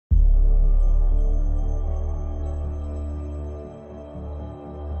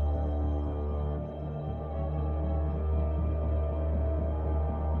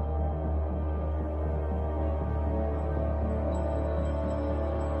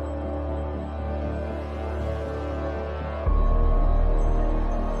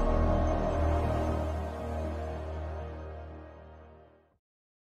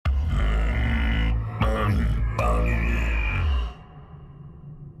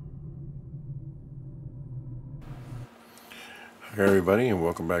Hey everybody, and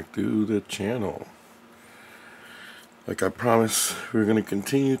welcome back to the channel. Like I promised, we're going to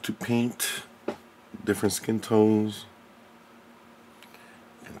continue to paint different skin tones,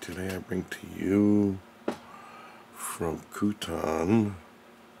 and today I bring to you from KUTON,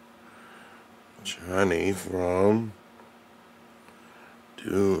 Chani from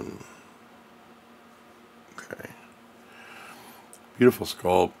Dune. Okay, beautiful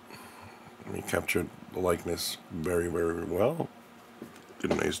sculpt. He captured the likeness very, very well.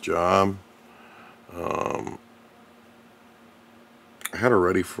 Did a nice job. I had her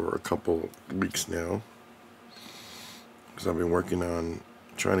ready for a couple weeks now because I've been working on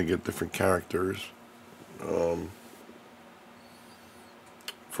trying to get different characters for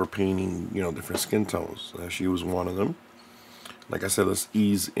painting, different skin tones. She was one of them. Like I said, let's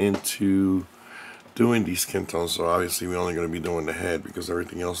ease into doing these skin tones. So obviously we're only going to be doing the head because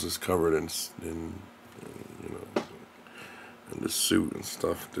everything else is covered in the suit and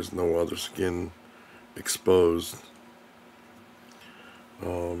stuff. There's no other skin exposed.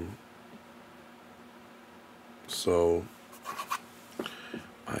 So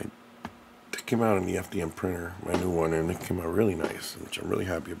I came out in the FDM printer, my new one, and it came out really nice, which I'm really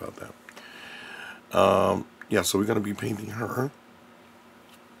happy about that. Yeah, so we're going to be painting her.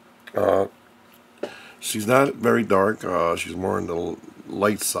 She's not very dark. She's more on the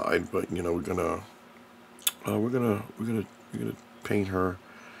light side, but we're gonna paint her.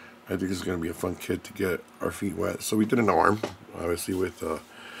 I think it's gonna be a fun kit to get our feet wet. So we did an arm, obviously with the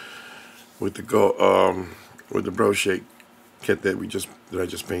broshake kit that I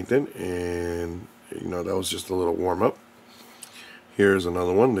just painted, and that was just a little warm up. Here's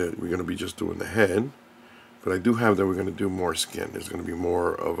another one that we're gonna be just doing the head, but I do have that we're gonna do more skin. There's gonna be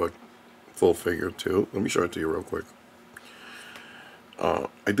more of a full figure too. Let me show it to you real quick.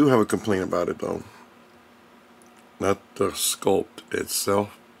 I do have a complaint about it though. Not the sculpt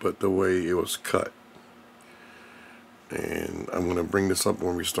itself, but the way it was cut. And I'm gonna bring this up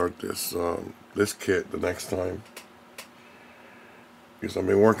when we start this this kit the next time, because I've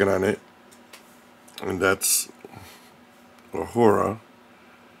been working on it, and that's Uhura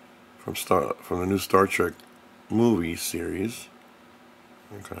from the new Star Trek movie series.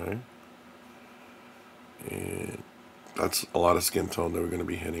 Okay. And that's a lot of skin tone that we're going to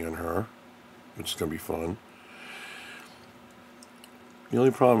be hitting on her, which is going to be fun. The only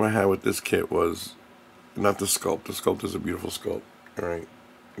problem I had with this kit was not the sculpt. The sculpt is a beautiful sculpt. Alright,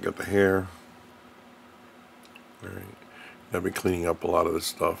 I got the hair. Alright, I've been cleaning up a lot of this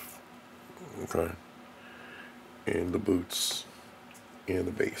stuff. Okay, and the boots and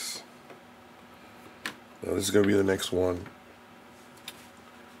the base. Now this is going to be the next one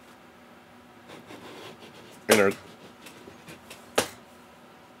in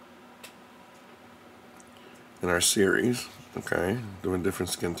our series. Okay, doing different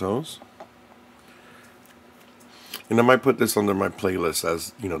skin tones, and I might put this under my playlist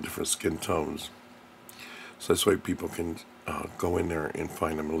as different skin tones, so this way people can go in there and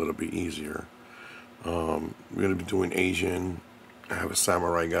find them a little bit easier. We're going to be doing Asian. I have a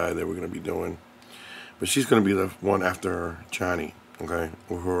samurai guy that we're going to be doing, but she's going to be the one after Chani. Okay,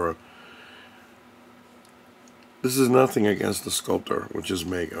 Uhura. This is nothing against the sculptor, which is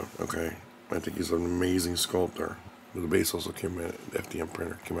Mega. Okay, I think he's an amazing sculptor. The base also came in, the FDM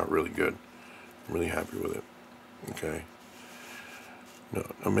printer came out really good. I'm really happy with it. Okay. No,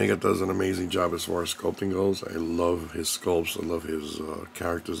 Omega does an amazing job as far as sculpting goes. I love his sculpts. I love his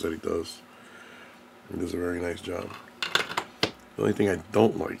characters that he does. He does a very nice job. The only thing I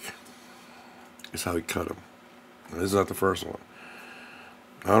don't like is how he cut him. Now, this is not the first one.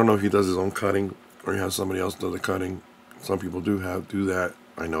 I don't know if he does his own cutting or he has somebody else do the cutting. Some people do that.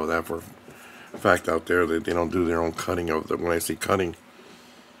 I know that for a fact out there that they don't do their own cutting of them. When I say cutting,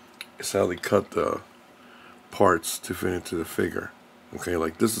 it's how they cut the parts to fit into the figure. Okay,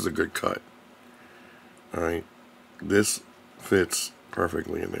 like this is a good cut. Alright, this fits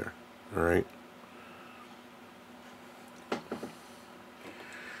perfectly in there. Alright,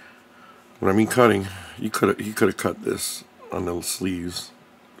 when I mean cutting, he could have cut this on the sleeves,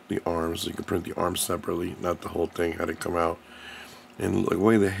 the arms. You could print the arms separately, not the whole thing had it come out. And the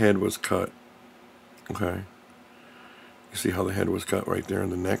way the head was cut, okay, you see how the head was cut right there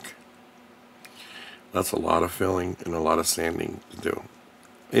in the neck? That's a lot of filling and a lot of sanding to do.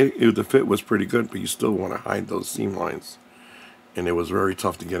 The fit was pretty good, but you still want to hide those seam lines, and it was very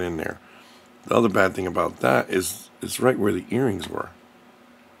tough to get in there. The other bad thing about that is it's right where the earrings were.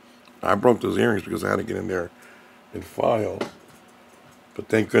 I broke those earrings because I had to get in there and file, but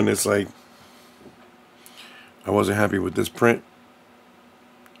thank goodness I wasn't happy with this print,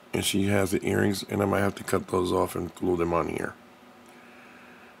 and she has the earrings, and I might have to cut those off and glue them on here.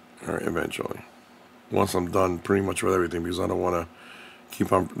 All right, eventually. Once I'm done pretty much with everything, because I don't want to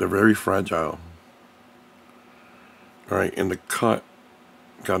keep on, they're very fragile. All right, and the cut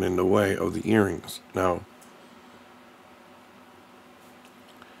got in the way of the earrings. Now,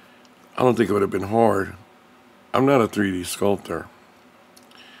 I don't think it would have been hard. I'm not a 3D sculptor,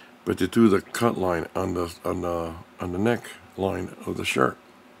 but to do the cut line on the neck line of the shirt.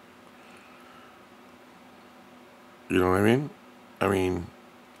 You know what I mean?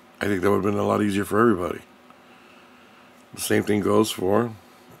 I think that would have been a lot easier for everybody. The same thing goes for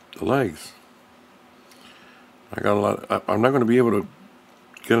the legs. I got a lot. I'm not going to be able to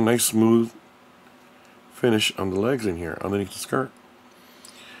get a nice smooth finish on the legs in here underneath the skirt.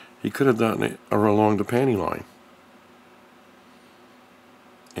 He could have done it along the panty line,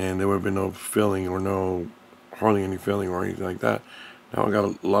 and there would have been no filling or hardly any filling or anything like that. Now I got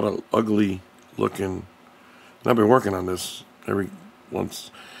a lot of ugly looking, and I've been working on this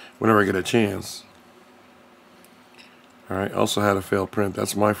whenever I get a chance. All right. I also had a failed print.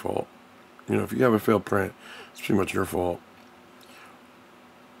 That's my fault. You know, if you have a failed print, it's pretty much your fault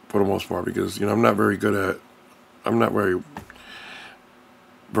for the most part, because I'm not very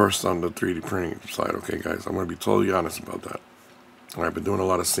versed on the 3D printing side. Okay, guys, I'm going to be totally honest about that. I've been doing a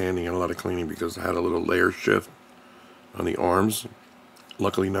lot of sanding and a lot of cleaning because I had a little layer shift on the arms.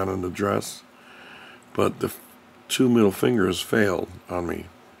 Luckily not on the dress. But the 2 middle fingers failed on me.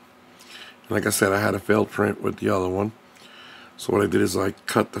 And like I said, I had a failed print with the other one. So what I did is I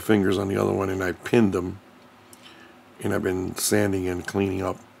cut the fingers on the other one and I pinned them. And I've been sanding and cleaning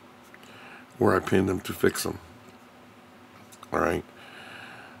up where I pinned them to fix them. Alright.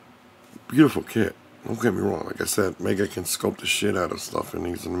 Beautiful kit. Don't get me wrong. Like I said, Mega can sculpt the shit out of stuff, and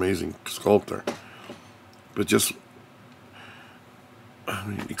he's an amazing sculptor. But just,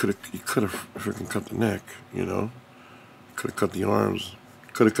 you could have freaking cut the neck, Could have cut the arms.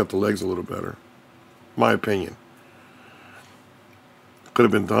 Could have cut the legs a little better. My opinion. Could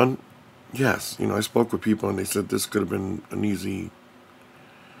have been done. Yes. I spoke with people and they said this could have been an easy,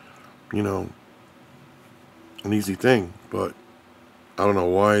 an easy thing, but I don't know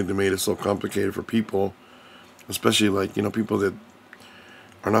why they made it so complicated for people, especially people that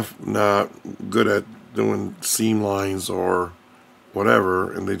are not good at doing seam lines or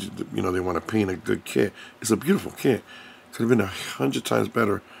whatever, and they want to paint a good kit. It's a beautiful kit. Could have been 100 times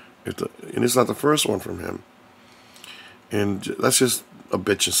better and it's not the first one from him. And that's just a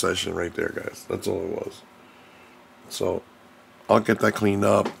bitchin' session right there, guys. That's all it was. So I'll get that cleaned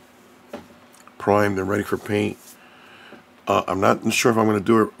up, primed, and ready for paint. I'm not sure if I'm going to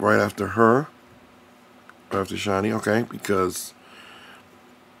do it right after her, or after Chani, okay? Because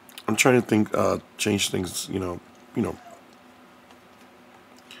I'm trying to change things,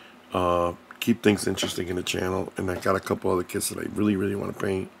 keep things interesting in the channel. And I got a couple other kits that I really, really want to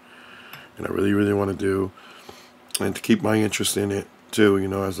paint, and I really, really want to do, and to keep my interest in it too,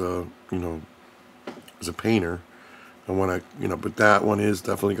 as a painter. I want to, but that one is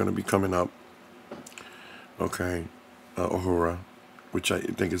definitely going to be coming up. Okay. Uhura, which I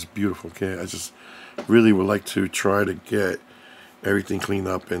think is a beautiful kit. I just really would like to try to get everything cleaned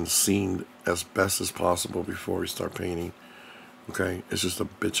up and seamed as best as possible before we start painting. Okay, it's just a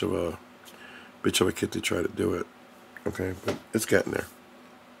bitch of a kit to try to do it. Okay, but it's getting there.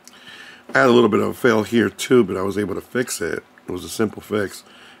 I had a little bit of a fail here too, but I was able to fix it. It was a simple fix.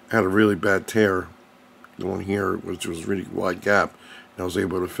 I had a really bad tear going here, which was a really wide gap, and I was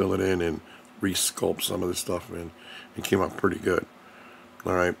able to fill it in and re-sculpt some of the stuff in. It came out pretty good.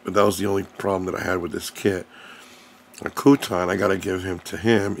 Alright, but that was the only problem that I had with this kit. KUTON, I gotta give him to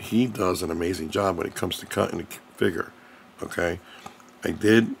him. He does an amazing job when it comes to cutting the figure. Okay, I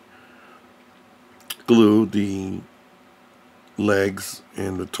did glue the legs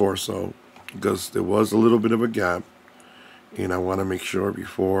and the torso because there was a little bit of a gap, and I want to make sure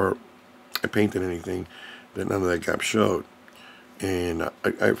before I painted anything that none of that gap showed. And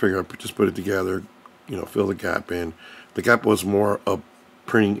I figured I'd just put it together, fill the gap in. The gap was more a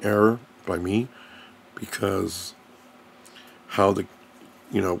printing error by me because how I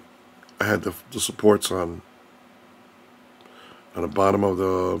had the supports on the bottom of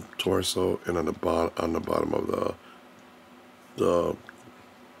the torso and on the bottom of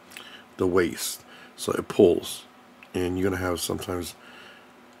the waist, so it pulls, and you're gonna have sometimes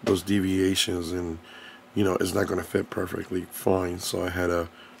those deviations, and it's not gonna fit perfectly fine. So I had a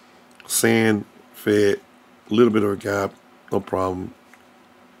sand fit, a little bit of a gap, no problem.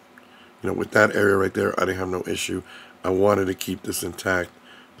 With that area right there, I didn't have no issue. I wanted to keep this intact,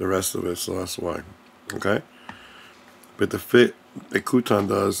 the rest of it, so that's why. Okay, but the fit that KUTON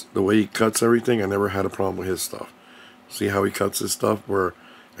does, the way he cuts everything, I never had a problem with his stuff. See how he cuts his stuff, where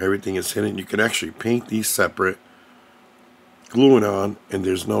Everything is hidden. You can actually paint these separate, glue it on, and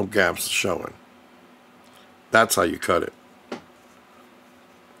there's no gaps showing. That's how you cut it.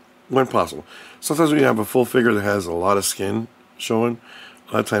 When possible. Sometimes when you have a full figure that has a lot of skin showing,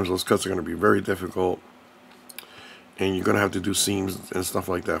 a lot of times those cuts are going to be very difficult. And you're going to have to do seams and stuff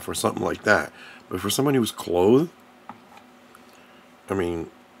like that for something like that. But for somebody who's clothed, I mean,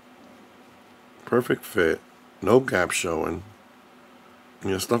 perfect fit, no gap showing.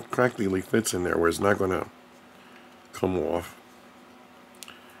 You know, stuff practically fits in there where it's not going to come off.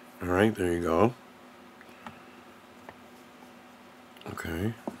 Alright, there you go.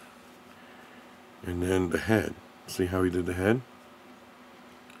 Okay. And then the head. See how he did the head?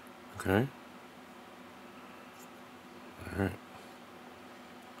 Okay. Alright.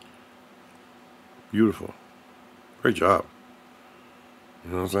 Beautiful. Great job.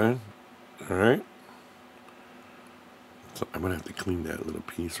 You know what I'm saying? Alright. So I'm going to have to clean that little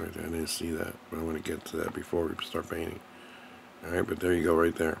piece right there. I didn't see that, but I want to get to that before we start painting. Alright, but there you go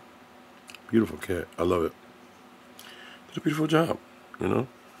right there. Beautiful kit. I love it. Did a beautiful job, you know?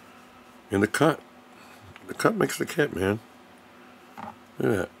 And the cut. The cut makes the kit, man.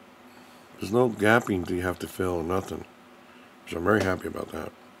 Look at that. There's no gapping that you have to fill, nothing. Which I'm very happy about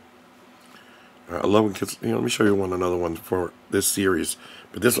that. I love when kits, you know, let me show you another one for this series.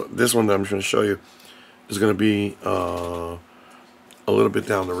 But this one that I'm going to show you is going to be a little bit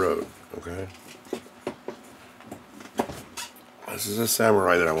down the road, okay? This is a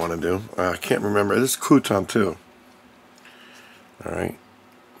samurai that I want to do. I can't remember. This is KUTON too. Alright.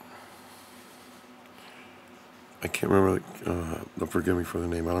 I can't remember. Don't forgive me for the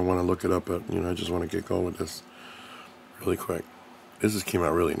name. I don't want to look it up, but you know, I just want to get going with this really quick. This just came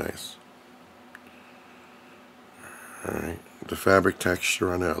out really nice. Alright. The fabric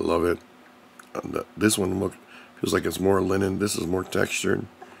texture on it, I love it. This one feels like it's more linen. This is more textured.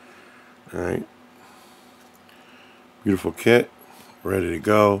 Alright. Beautiful kit. Ready to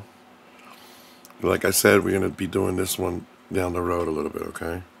go. Like I said, we're going to be doing this one down the road a little bit,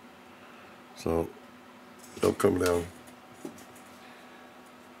 okay? So, they'll come down.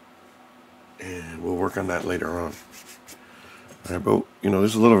 And we'll work on that later on. Alright, but, you know,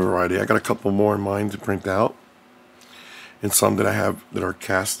 there's a little variety. I got a couple more in mind to print out. And some that I have that are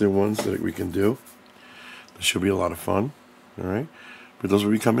casted ones that we can do. This should be a lot of fun. Alright? But those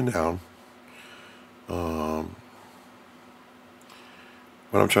will be coming down.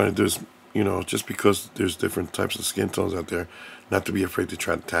 What I'm trying to do is, you know, just because there's different types of skin tones out there, not to be afraid to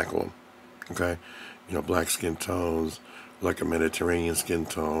try to tackle them. Okay? You know, black skin tones, like a Mediterranean skin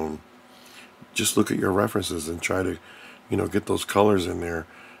tone. Just look at your references and try to, you know, get those colors in there,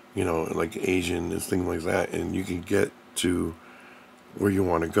 you know, like Asian and things like that. And you can get to where you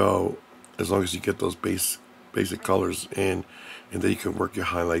want to go as long as you get those basic colors in, and then you can work your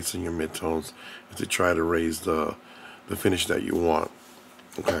highlights and your midtones to try to raise the finish that you want.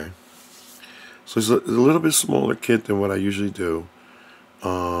 Okay, so it's a little bit smaller kit than what I usually do,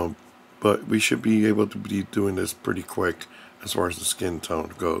 but we should be able to be doing this pretty quick as far as the skin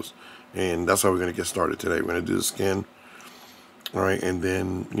tone goes, and that's how we're going to get started today. We're going to do the skin, all right, and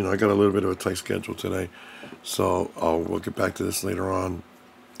then, you know, I got a little bit of a tight schedule today, so we'll get back to this later on,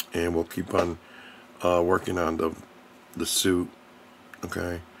 and we'll keep on working on the suit,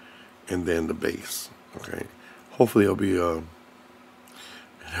 okay, and then the base, okay. Hopefully it'll be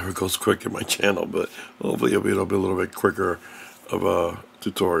it never goes quick in my channel, but hopefully it'll be a little bit quicker of a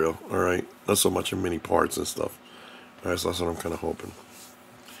tutorial, alright? Not so much in many parts and stuff. Alright, so that's what I'm kind of hoping.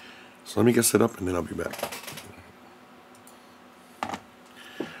 So let me get set up and then I'll be back.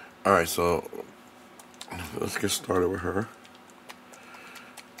 Alright, so let's get started with her.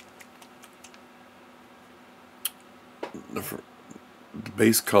 The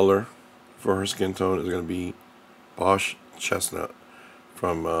base color for her skin tone is going to be Bosch Chestnut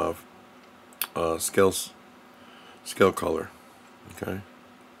from Scale Color. Okay,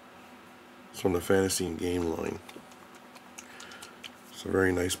 it's from the Fantasy and Game line. It's a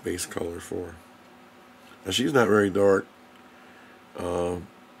very nice base color for her. Now she's not very dark.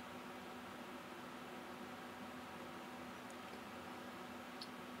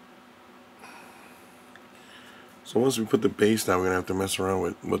 So once we put the base down, we're gonna have to mess around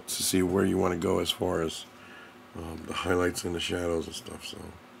with what to see where you want to go as far as the highlights and the shadows and stuff. So,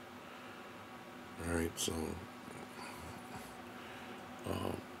 all right. So,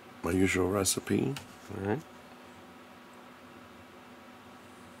 my usual recipe. All right.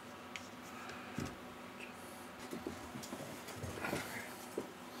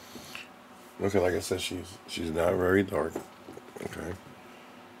 Okay, like I said, she's not very dark. Okay,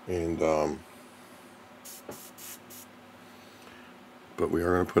 and but we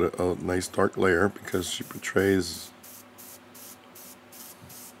are going to put a nice dark layer because she portrays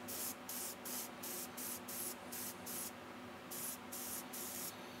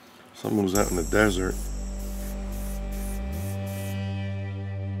someone who's out in the desert.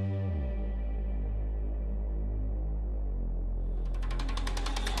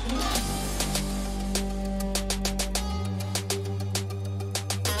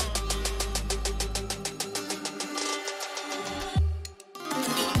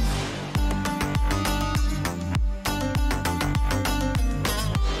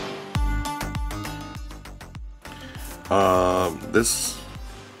 This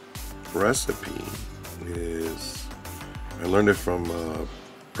recipe is, I learned it from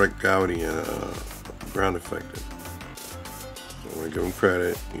Brett Gowdy and Brown Affected. So I want to give him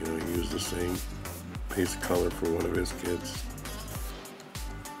credit. You know, he used the same paste color for one of his kids.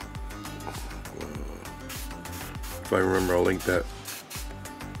 If I remember, I'll link that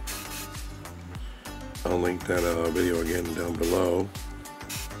video again down below.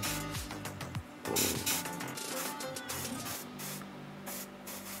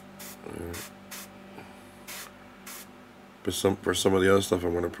 But for some of the other stuff,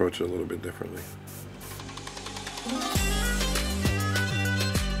 I'm going to approach it a little bit differently.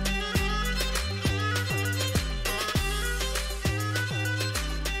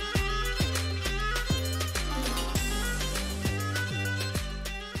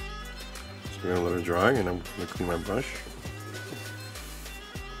 So we're going to let it dry, and I'm going to clean my brush.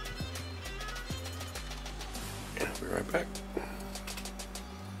 And I'll be right back.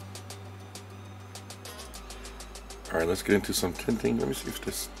 Alright, let's get into some tinting. Let me see if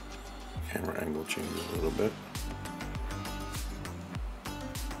this camera angle changes a little bit.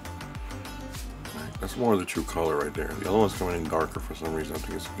 Right, that's more of the true color right there. The other one's coming in darker for some reason. I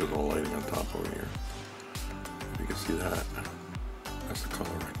think it's because of the lighting on top over here. If you can see that, that's the color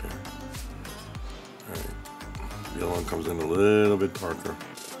right there. Alright, the other one comes in a little bit darker.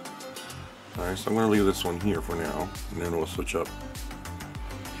 Alright, so I'm going to leave this one here for now, and then we'll switch up.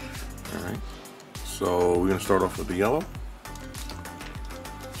 Alright. So we're going to start off with the yellow.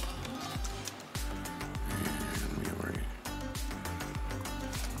 And we already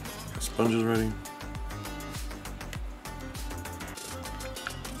got sponges ready.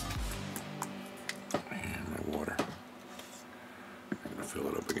 And my water. I'm going to fill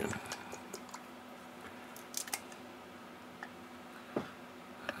it up again.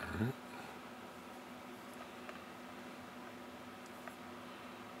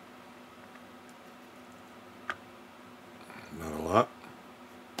 Not a lot.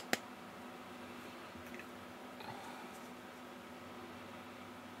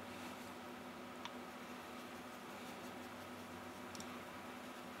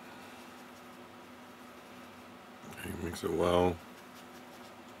 Okay, mix it well.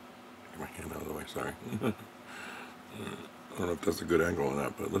 Get my hand out of the way, sorry. I don't know if that's a good angle on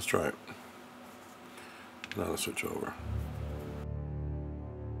that, but let's try it. Now let's switch over.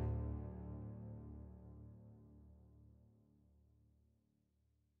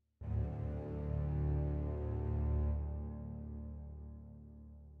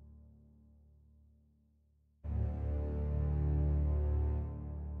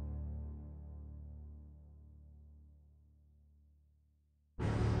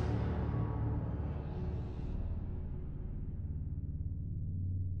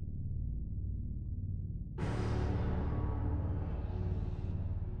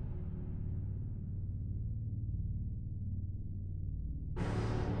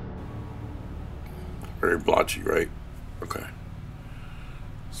 Very blotchy, right? Okay.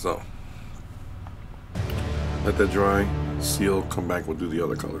 So, let that dry, seal, come back, we'll do the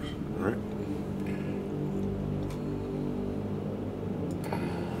other colors. Alright?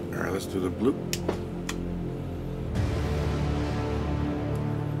 Alright, let's do the blue.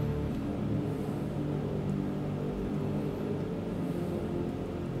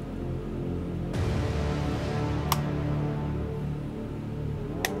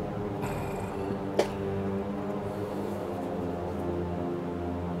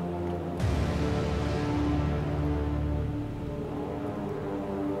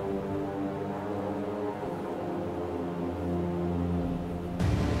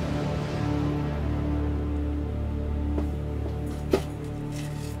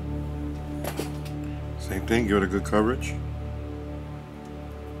 Same thing, give it a good coverage.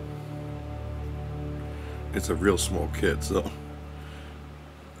 It's a real small kit, so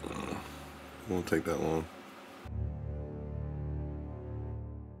it won't take that long.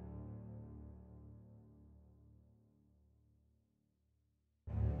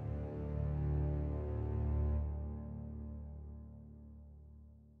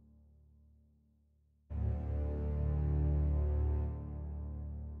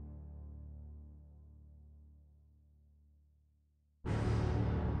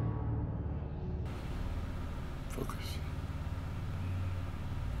 focus.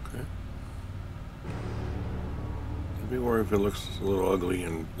 Okay. Don't be worried if it looks a little ugly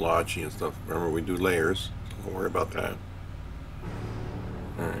and blotchy and stuff. Remember, we do layers, so don't worry about that.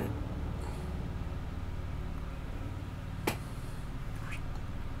 Alright.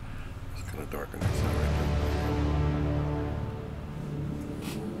 It's kind of dark on that side right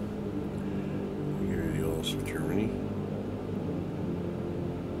there. Here the old switcheroo.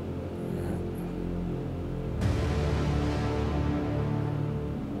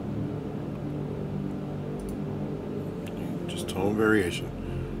 Just tone variation.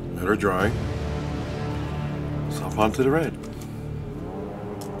 Let her dry. Let's hop onto the red.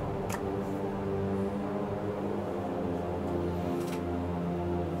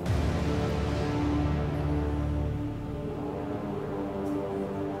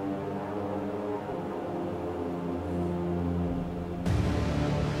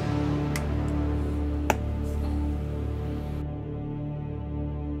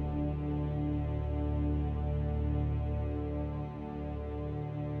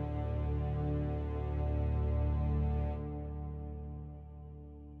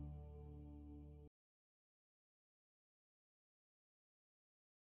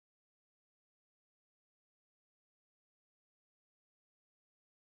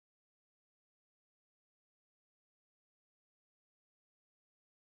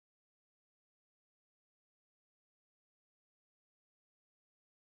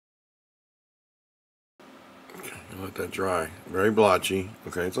 Okay, let that dry. Very blotchy.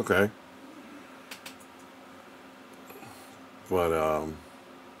 Okay, it's okay. But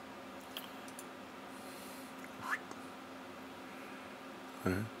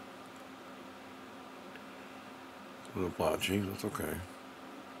okay. A little blotchy. That's okay.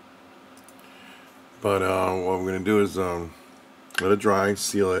 But what we're gonna do is let it dry,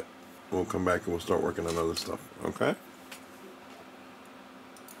 seal it. We'll come back and we'll start working on other stuff. Okay.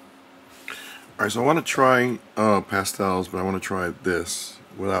 All right. So I want to try pastels, but I want to try this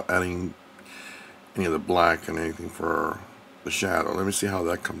without adding any of the black and anything for the shadow. Let me see how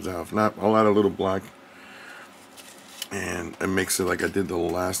that comes out. If not, I'll add a little black and mix it like I did the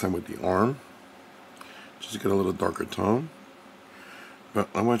last time with the arm, just to get a little darker tone. But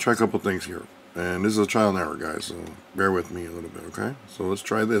I'm going to try a couple things here. And this is a trial and error, guys, so bear with me a little bit, okay? So let's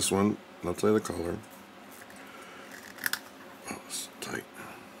try this one. I'll tell you the color. Oh, it's tight.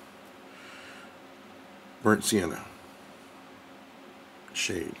 Burnt sienna.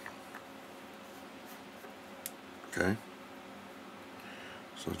 Shade. Okay?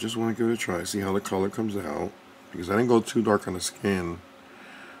 So I just want to give it a try, see how the color comes out. Because I didn't go too dark on the skin,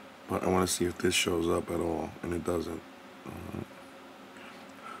 but I want to see if this shows up at all, and it doesn't.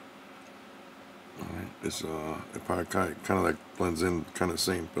 Alright, it's it probably kind of like blends in, kind of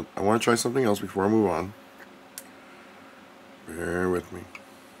same. But I want to try something else before I move on. Bear with me.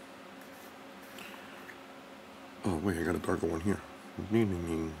 Oh wait, I got a darker one here. I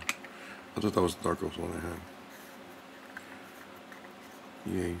thought that was the darkest one I had.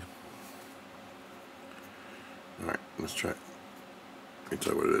 Yay. Alright, let's try it. Let me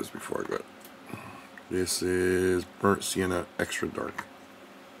tell you what it is before I go. This is Burnt Sienna Extra Dark.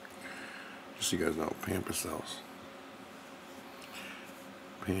 Just so you guys know, pan pastels.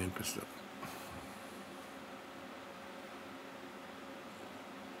 Pan pastels.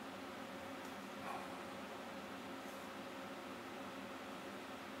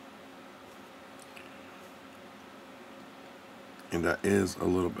 And that is a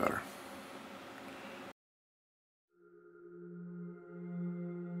little better.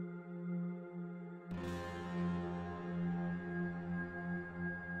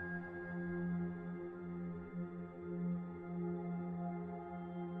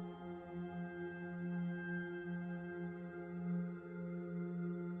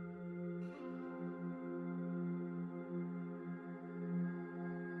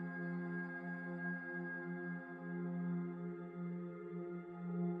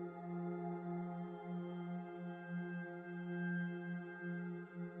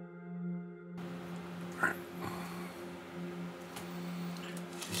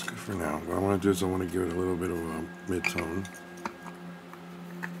 That's good for now. What I want to do is I want to give it a little bit of a mid-tone.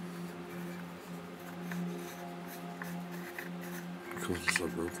 Close this up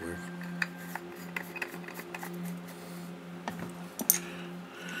real quick.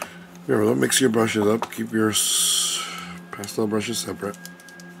 Remember, don't mix your brushes up. Keep your pastel brushes separate.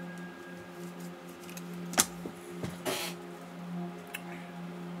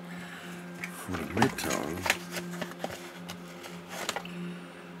 For the mid-tone,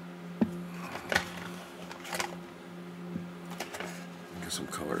 get some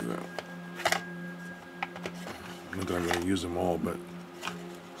color now. Not that I'm going to use them all, but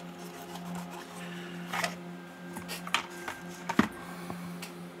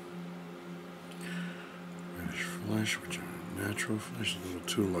reddish flesh, which are natural flesh, is a little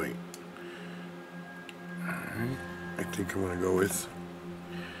too light. Alright, I think I'm going to go with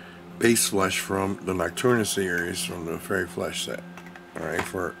base flesh from the Nocturna series from the Fairy Flesh set. Alright,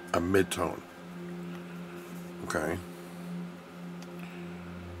 for a mid-tone. Okay.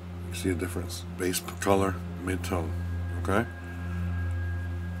 You see the difference? Base color, mid-tone. Okay?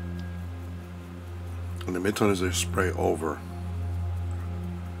 And the mid-tone is a spray over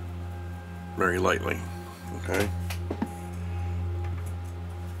very lightly. Okay?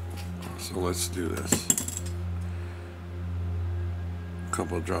 So let's do this. A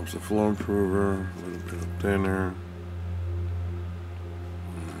couple of drops of flow improver, a little bit of thinner.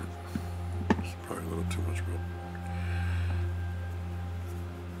 It's probably a little too much, but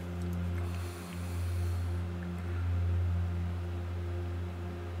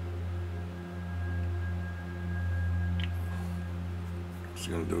just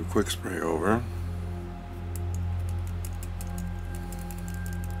gonna do a quick spray over.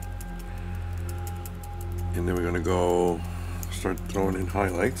 And then we're gonna go start throwing in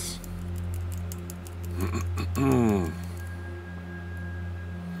highlights. I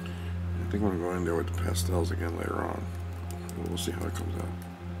think I'm gonna go in there with the pastels again later on. We'll see how it comes out.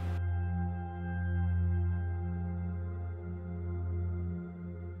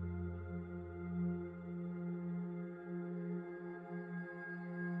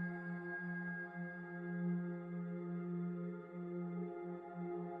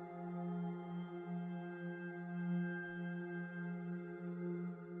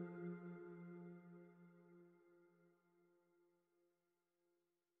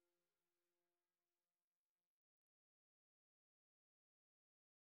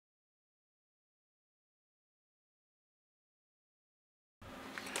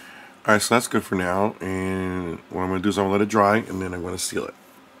 Alright, so that's good for now, and what I'm going to do is I'm going to let it dry, and then I'm going to seal it.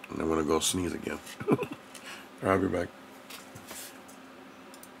 And I'm going to go sneeze again. Alright, I'll be back.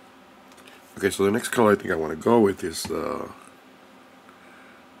 Okay, so the next color I think I want to go with is, add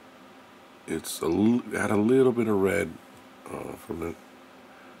a little bit of red from the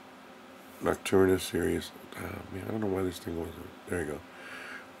Nocturna series. Man, I don't know why this thing wasn't. There you go.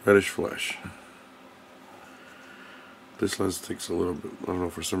 Reddish flesh. This lens takes a little bit, I don't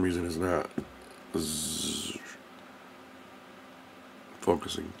know, for some reason it's not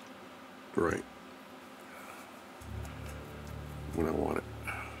focusing right when I want it.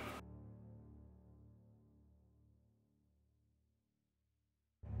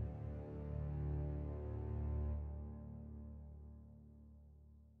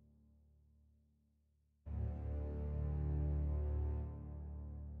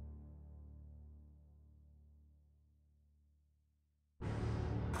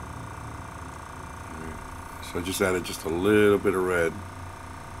 So I just added just a little bit of red.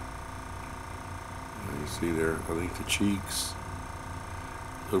 You see there underneath the cheeks,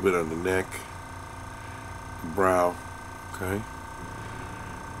 a little bit on the neck, the brow. Okay.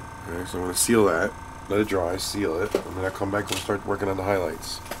 Okay, so I'm going to seal that, let it dry, seal it, and then I'll come back and start working on the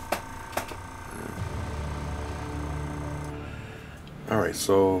highlights. Alright,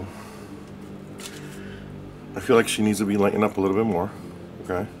 so I feel like she needs to be lightened up a little bit more.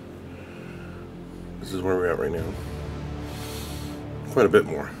 Okay. This is where we're at right now. Quite a bit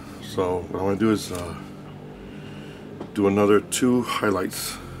more. So what I want to do is do another 2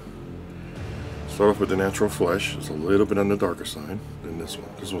 highlights. Start off with the natural flesh. It's a little bit on the darker side than this one.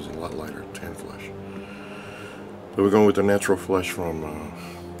 This one's a lot lighter, tan flesh. So we're going with the natural flesh from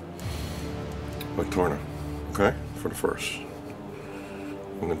Nocturna. Okay, for the first.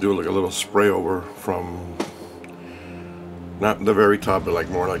 I'm going to do like a little spray over from not the very top, but like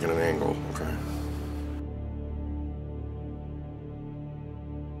more like at an angle. Okay.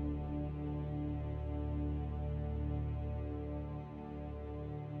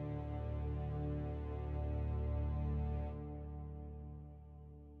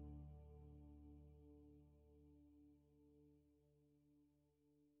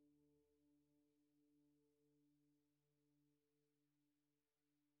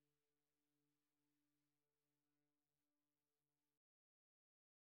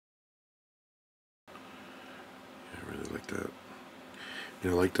 Like that. You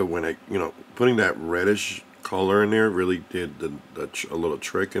know, like the when I, putting that reddish color in there really did a little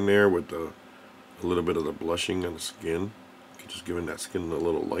trick in there with a little bit of the blushing on the skin, just giving that skin a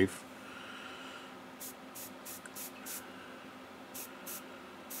little life.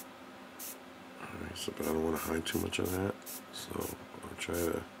 Alright, so but I don't want to hide too much of that, so I'll try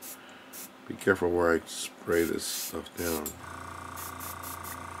to Be careful where I spray this stuff down.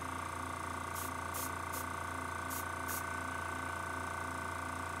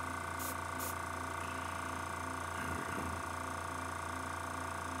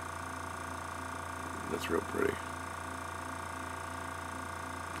 That's real pretty.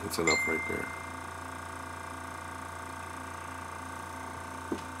 That's enough right there.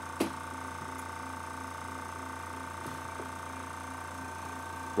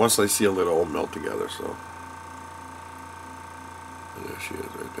 Once I seal it, it'll melt together, so. And there she is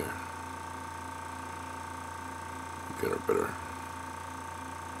right there. Get her better.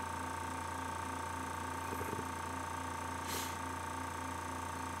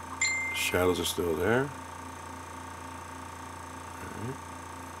 Shadows are still there. Right.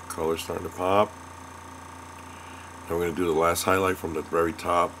 Color's starting to pop. Now we're going to do the last highlight from the very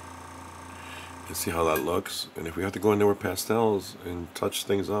top and see how that looks. And if we have to go in there with pastels and touch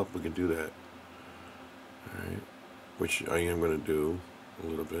things up, we can do that. Alright, which I am going to do a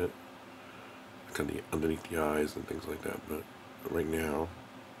little bit, kind of underneath the eyes and things like that. But right now,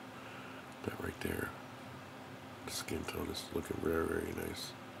 that right there, the skin tone is looking very, very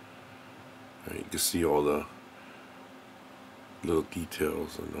nice. Right, you can see all the little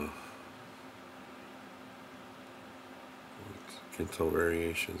details and the skin tone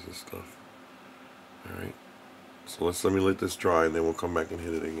variations and stuff. Alright, so let me let this dry and then we'll come back and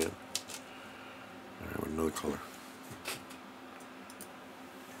hit it again. Alright, with another color.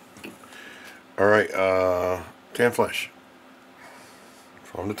 Alright, tan flesh.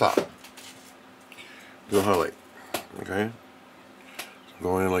 From the top. Do a highlight. Okay? So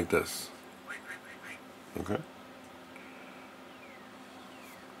going in like this. Okay?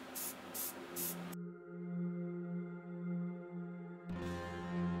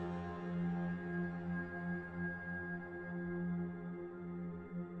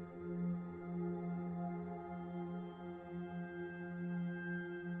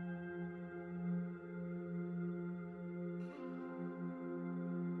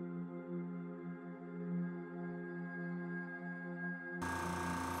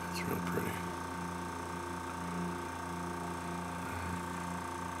 That's real pretty.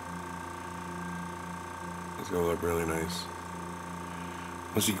 It's gonna look really nice.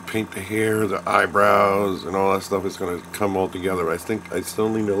 Once you paint the hair, the eyebrows, and all that stuff, it's gonna come all together. I think I still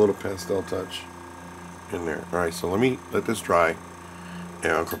need a little pastel touch in there. Alright, so let me let this dry,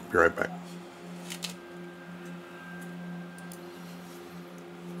 and I'll be right back.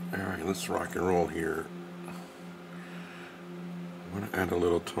 Alright, let's rock and roll here. I'm going to add a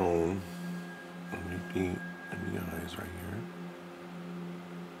little tone underneath the eyes right here.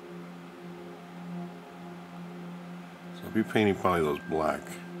 So I'll be painting probably those black,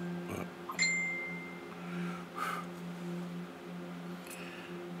 but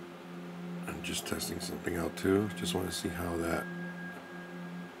I'm just testing something out too. Just want to see how that.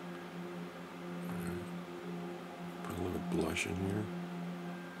 Put a little blush in here.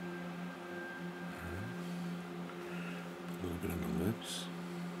 A little bit on the lips.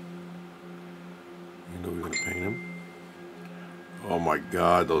 You know we're going to paint them. Oh my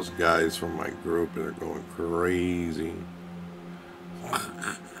god, those guys from my group, they're going crazy.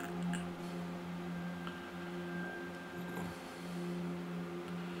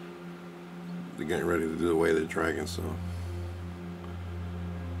 They're getting ready to do the Way of the Dragon, so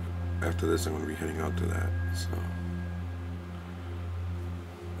after this I'm going to be heading out to that. So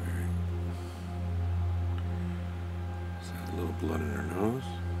a little blood in her nose,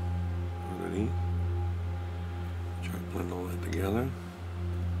 underneath. Try to blend all that together.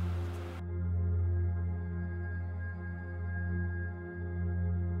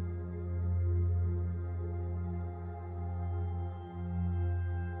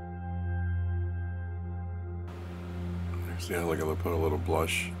 See how I'm going to put a little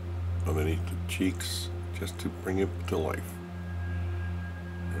blush underneath the cheeks just to bring it to life.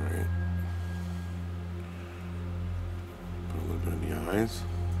 Alright. Put a little bit in the eyes.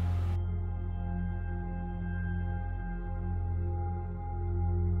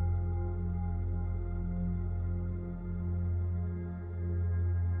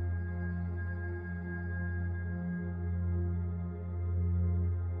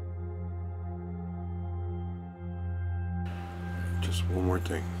 Just one more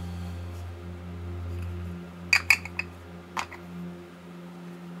thing.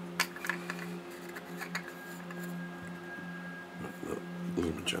 A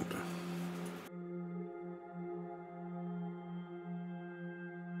little magenta.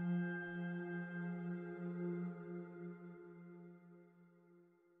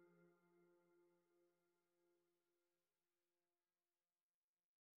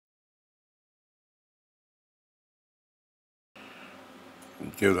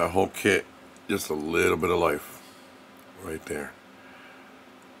 Give that whole kit just a little bit of life right there.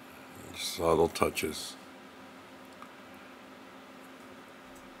 Subtle touches.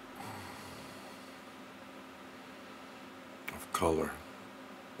 Of color.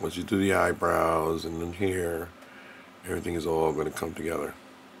 Once you do the eyebrows and then here, everything is all going to come together.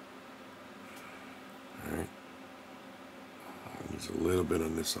 Alright. There's a little bit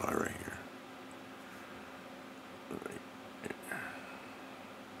on this side right here.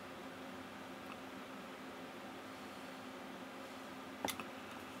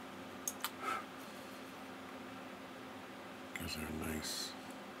 Gives her a nice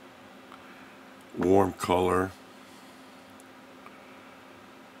warm color.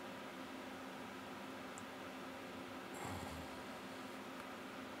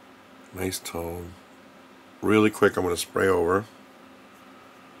 Nice tone. Really quick, I'm going to spray over,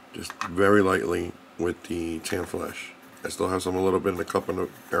 just very lightly with the tan flesh. I still have some a little bit in the cup on the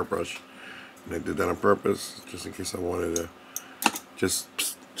airbrush, and I did that on purpose, just in case I wanted to just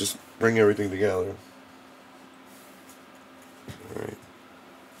bring everything together. All right.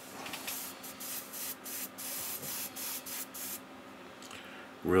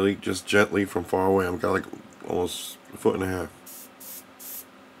 Really, just gently from far away. I've got like almost a foot and a half.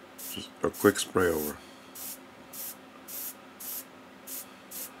 Just a quick spray over.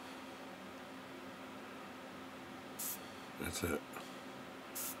 That's it.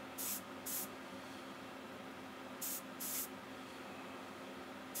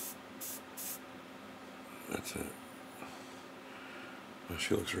 That's it. Oh,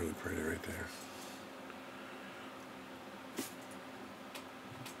 she looks really pretty right there.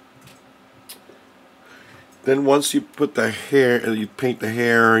 Then once you put the hair, you paint the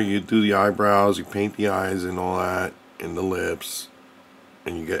hair, you do the eyebrows, you paint the eyes and all that, and the lips,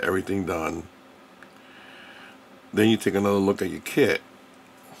 and you get everything done. Then you take another look at your kit,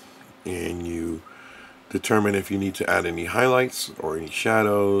 and you determine if you need to add any highlights or any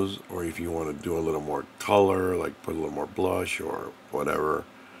shadows, or if you want to do a little more color, like put a little more blush or whatever.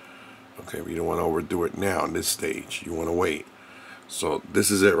 Okay, but you don't want to overdo it now in this stage. You want to wait. So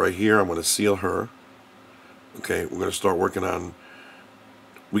this is it right here. I'm going to seal her. Okay, we're going to start working on,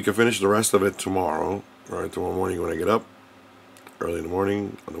 we can finish the rest of it tomorrow, right? Tomorrow morning when I get up, early in the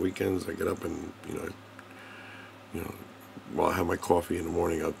morning, on the weekends, I get up and, you know, while I have my coffee in the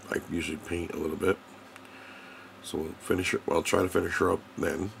morning, I usually paint a little bit. So we'll finish it, well, I'll try to finish her up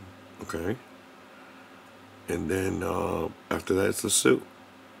then, okay? And then after that, it's the suit,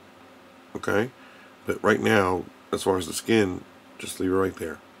 okay? But right now, as far as the skin, just leave it right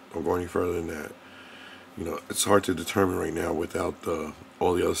there. Don't go any further than that. You know, it's hard to determine right now without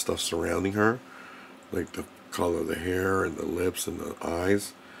all the other stuff surrounding her, like the color of the hair and the lips and the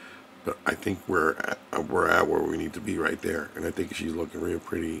eyes. But I think we're at where we need to be right there, and I think she's looking real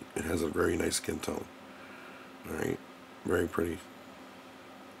pretty. It has a very nice skin tone. All right, very pretty.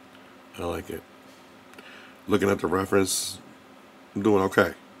 I like it. Looking at the reference, I'm doing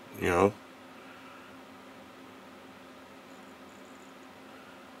okay. You know.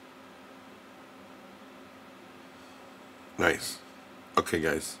 Nice. Okay,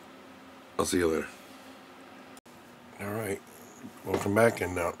 guys. I'll see you later. Alright. Welcome back,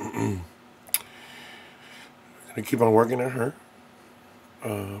 and now I'm gonna keep on working at her.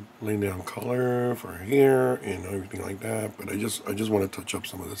 Laying down color for her hair and everything like that. But I just want to touch up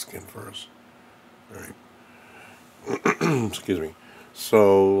some of the skin first. Alright. Excuse me.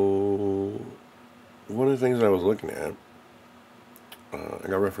 So one of the things that I was looking at, I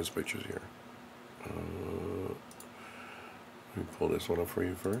got reference pictures here. Let me pull this one up for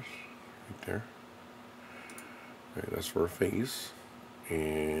you first, right there. All right, that's for her face,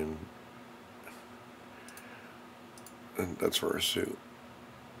 and that's for her suit.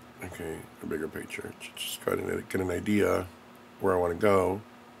 Okay, a bigger picture. Just got to get an idea where I want to go.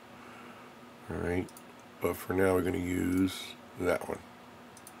 All right, but for now we're going to use that one.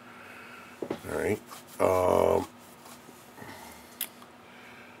 All right.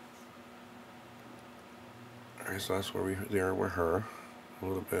 Alright, so that's where we there with her a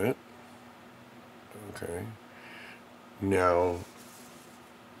little bit. Okay. Now,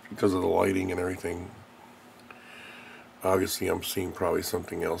 because of the lighting and everything, obviously I'm seeing probably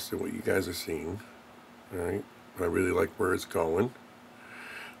something else than what you guys are seeing. Alright. But I really like where it's going.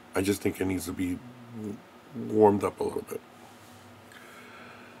 I just think it needs to be warmed up a little bit.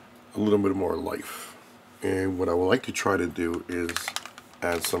 A little bit more life. And what I would like to try to do is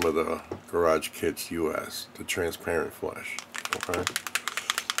add some of the GarageKit US, the transparent flesh, okay?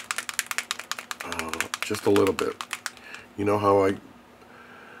 Just a little bit. You know how I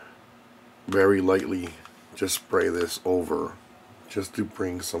very lightly just spray this over just to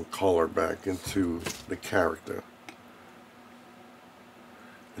bring some color back into the character.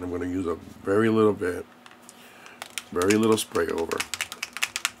 And I'm going to use a very little bit, very little spray over.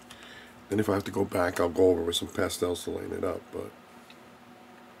 Then if I have to go back, I'll go over with some pastels to line it up, but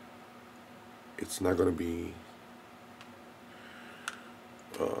it's not going to be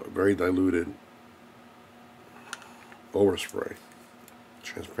very diluted overspray.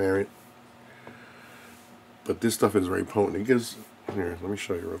 Transparent. But this stuff is very potent. It gives, here, let me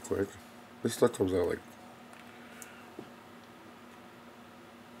show you real quick. This stuff comes out like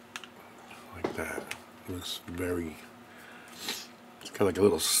that. It looks very, it's kind of like a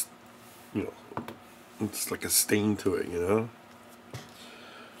little, you know, it's like a stain to it, you know?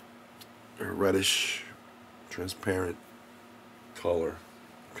 A reddish, transparent color,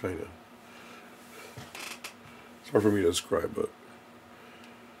 kind of. It's hard for me to describe, but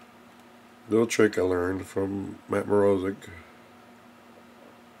little trick I learned from Matt Morozic.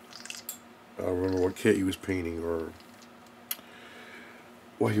 I don't remember what kit he was painting or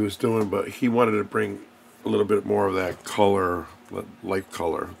what he was doing, but he wanted to bring a little bit more of that color, light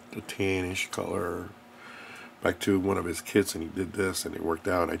color, the tannish color, back to one of his kits, and he did this, and it worked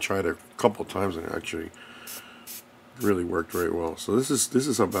out. I tried it a couple times, and it actually really worked very well. So this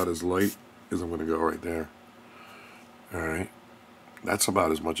is about as light as I'm going to go right there. All right. That's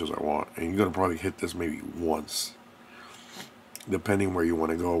about as much as I want. And you're going to probably hit this maybe once, depending where you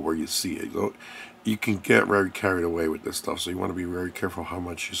want to go, where you see it. You can get very carried away with this stuff, so you want to be very careful how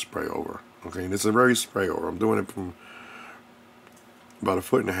much you spray over. Okay, and it's a very spray over. I'm doing it from about 1.5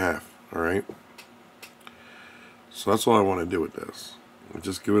 feet, all right? So that's all I want to do with this.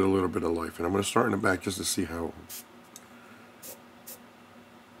 Just give it a little bit of life. And I'm going to start in the back just to see how...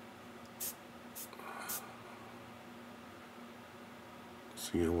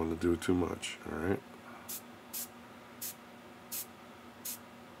 So you don't want to do it too much, alright?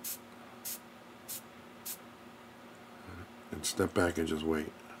 And step back and just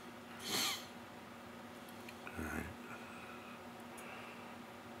wait. Alright.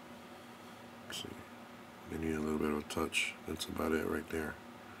 See. You need a little bit of a touch. That's about it right there.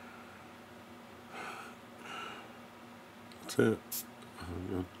 That's it. I'm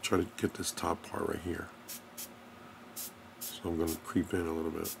going to try to get this top part right here. So I'm going to creep in a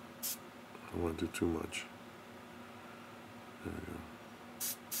little bit. I don't want to do too much. There we go.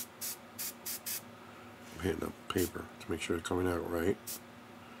 I'm hitting up paper to make sure it's coming out right.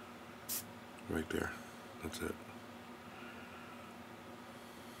 Right there. That's it.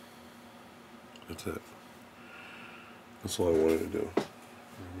 That's it. That's all I wanted to do.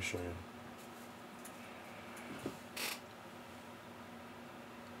 Let me show you.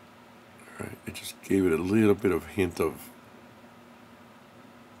 Alright, it just gave it a little bit of hint of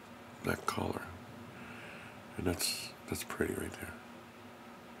that color, and that's pretty right there.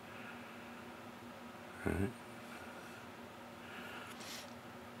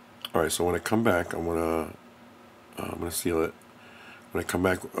 All right, so when I come back, I'm gonna seal it. When I come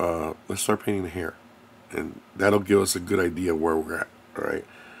back, let's start painting the hair, and that'll give us a good idea of where we're at. All right,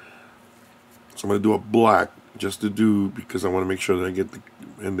 so I'm gonna do a black just to do, because I want to make sure that I get the,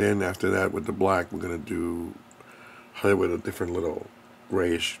 and then after that with the black, we're gonna do highlight with a different little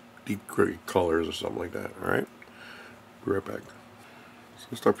grayish, deep gray colors or something like that. All right, be right back. So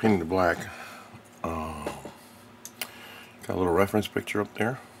let's start painting the black. Got a little reference picture up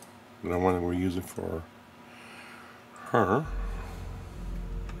there that I want to use it for her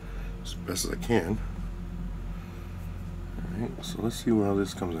as best as I can. All right, so let's see how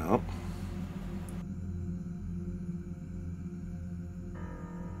this comes out.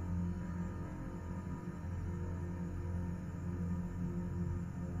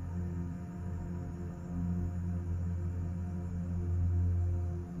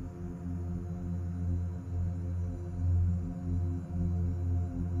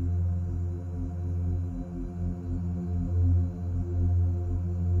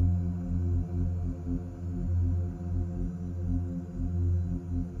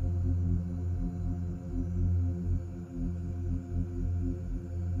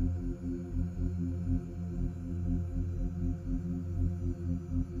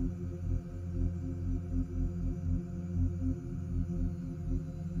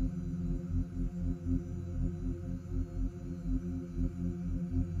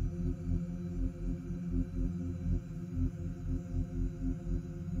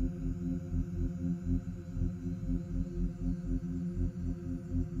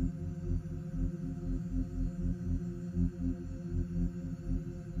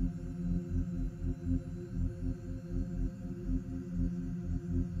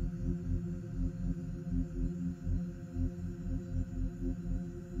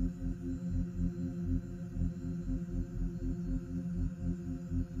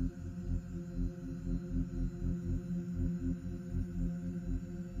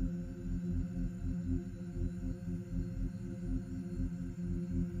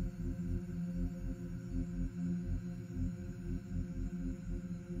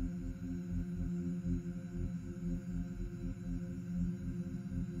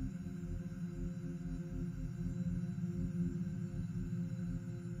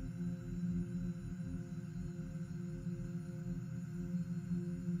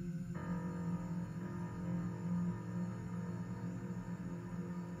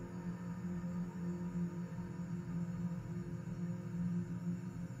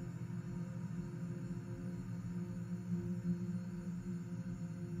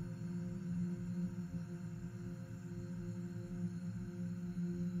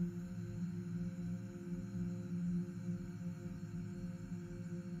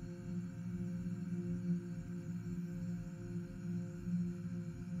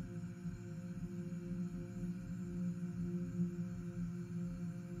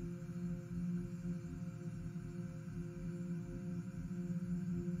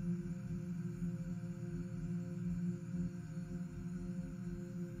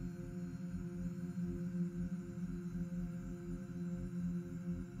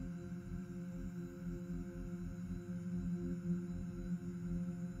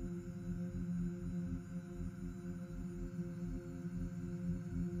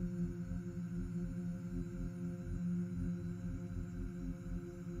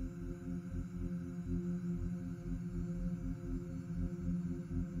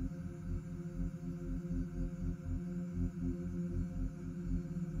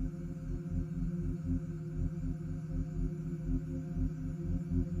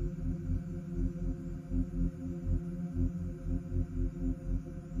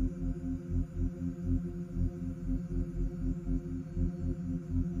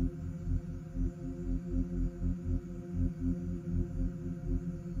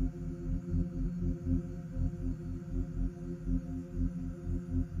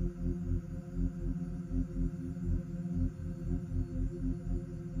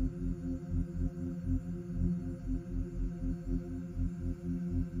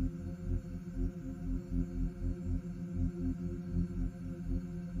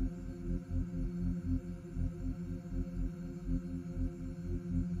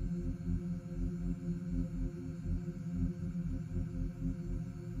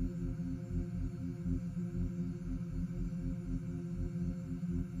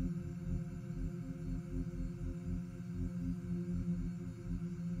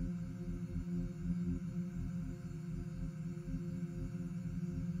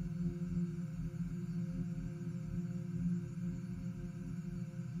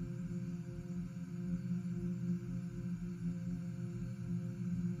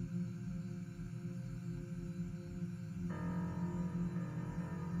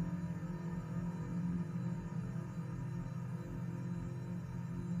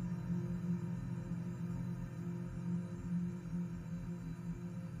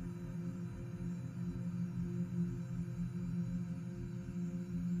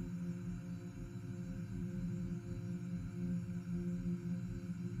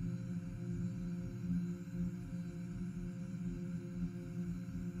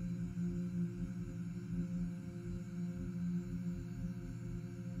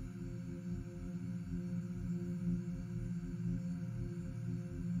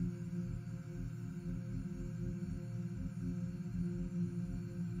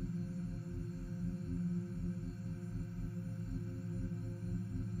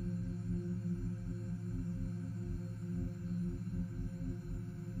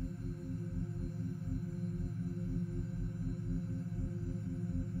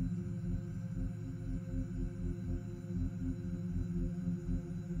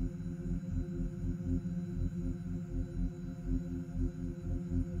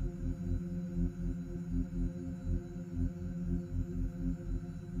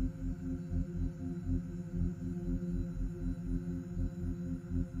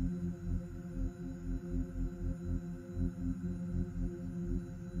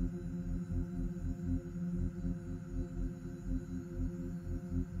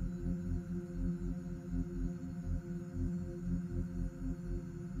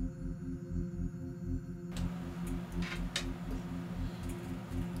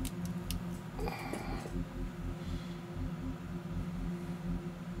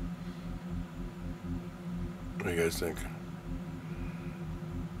 What do you guys think?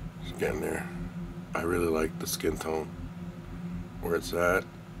 It's getting there. I really like the skin tone where it's at.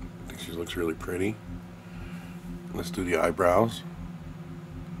 I think she looks really pretty. Let's do the eyebrows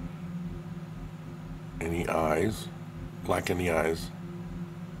and the eyes. Blacken the eyes.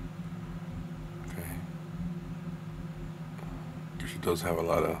 Okay. She does have a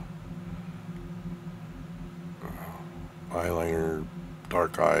lot of eyeliner,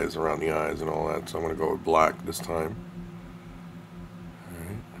 dark eyes around the eyes and all that, so I'm going to go with black this time.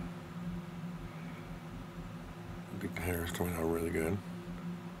 Alright. I think the hair is coming out really good.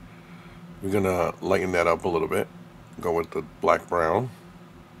 We're going to lighten that up a little bit. Go with the black brown.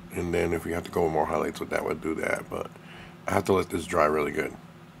 And then if we have to go with more highlights with that, we'll do that. But I have to let this dry really good.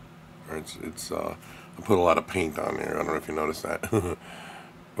 Alright, I put a lot of paint on there. I don't know if you noticed that.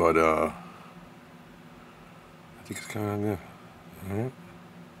 But I think it's kind of good. Alright.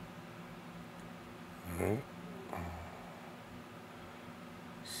 Alright.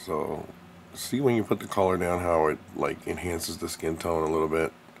 So, see when you put the color down how it like enhances the skin tone a little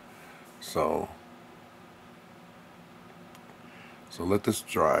bit. So let this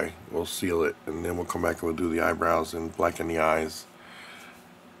dry. We'll seal it, and then we'll come back and we'll do the eyebrows and blacken the eyes.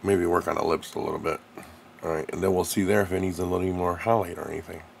 Maybe work on the lips a little bit. Alright, and then we'll see there if it needs a little more highlight or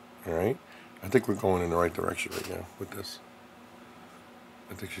anything. Alright? I think we're going in the right direction right now with this.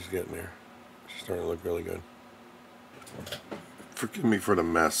 I think she's getting there. She's starting to look really good. Forgive me for the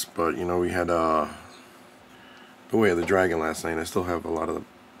mess, but you know, we had the Way of the Dragon last night. I still have a lot of the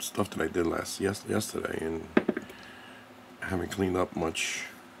stuff that I did yesterday, and I haven't cleaned up much.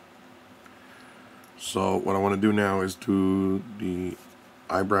 So what I want to do now is do the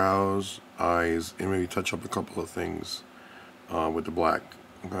eyebrows, eyes, and maybe touch up a couple of things with the black.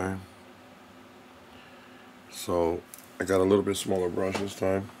 Okay. So I got a little bit smaller brush this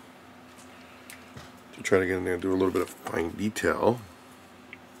time to try to get in there and do a little bit of fine detail.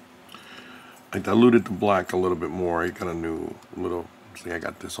 I diluted the black a little bit more. I got a new little, see, I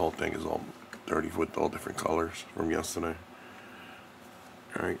got this whole thing is all dirty with all different colors from yesterday.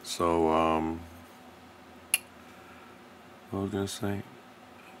 Alright, so what was I gonna say?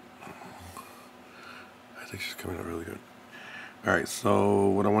 I think she's coming out really good. Alright, so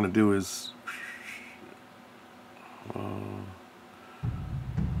what I want to do is we'll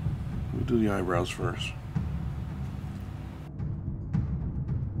do the eyebrows first.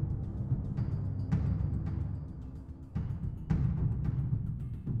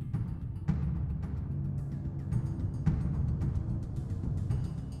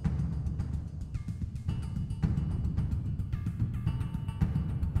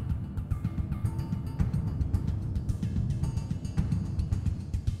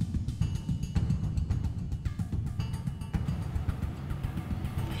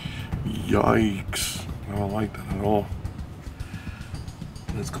 Yikes. I don't like that at all.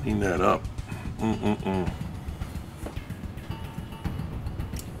 Let's clean that up.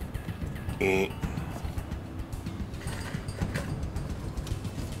 Eh.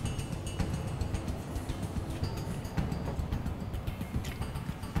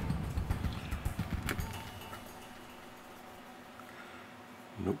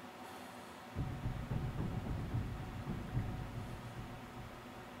 Nope.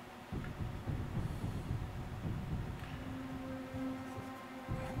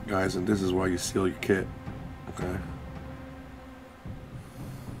 Guys, and this is why you seal your kit. Okay.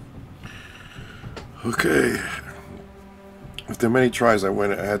 Okay. After many tries, I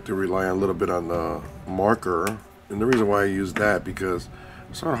had to rely a little bit on the marker, and the reason why I used that because I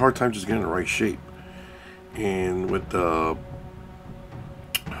was having a hard time just getting the right shape. And with the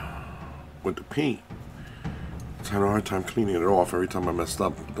paint, I was having a hard time cleaning it off every time I messed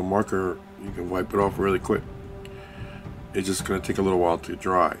up. The marker, you can wipe it off really quick. It's just gonna take a little while to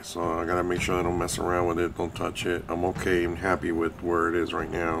dry, so I gotta make sure I don't mess around with it, don't touch it. I'm okay and happy with where it is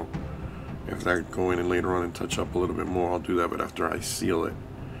right now. If I go in and later on and touch up a little bit more, I'll do that, but after I seal it.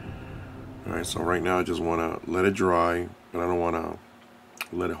 Alright, so right now I just wanna let it dry, but I don't wanna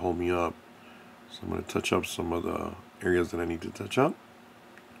let it hold me up. So I'm gonna touch up some of the areas that I need to touch up.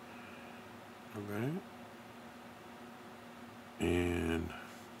 Okay. And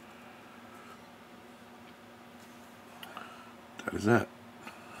that is that.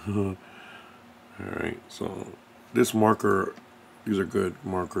 Alright, so this marker, these are good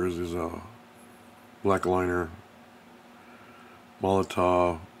markers, is a black liner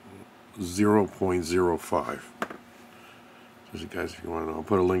Molotov 0.05. Just guys, if you want to know, I'll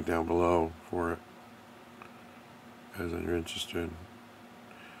put a link down below for it, as you're interested.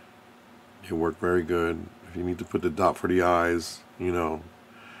 It worked very good. If you need to put the dot for the eyes, you know,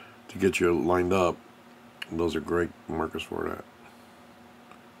 to get you lined up, Those are great markers for that,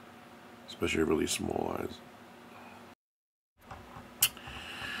 especially really small eyes.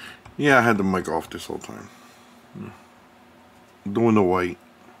 Yeah, I had the mic off this whole time. Doing the white.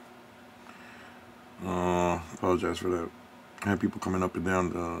 Apologize for that. I had people coming up and down.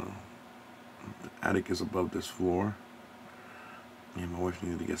 The attic is above this floor. And my wife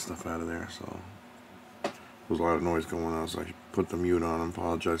needed to get stuff out of there, so there was a lot of noise going on, so I put the mute on. I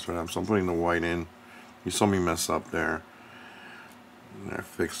apologize for that. So I'm putting the white in. You saw me mess up there. And I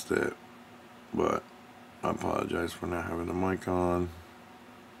fixed it. But I apologize for not having the mic on.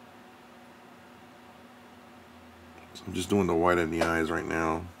 So I'm just doing the white in the eyes right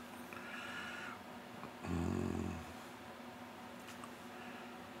now.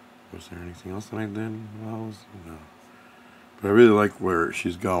 Was there anything else that I did? No. But I really like where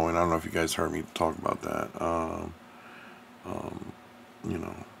she's going. I don't know if you guys heard me talk about that. You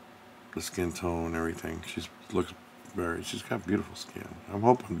know, the skin tone and everything. She's got beautiful skin. I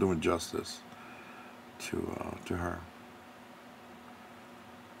hope I'm doing justice to her.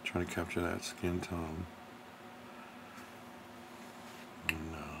 Trying to capture that skin tone.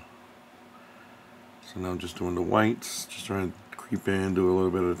 And, so now I'm just doing the whites, just trying to creep in, do a little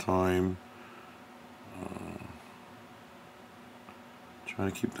bit at a time.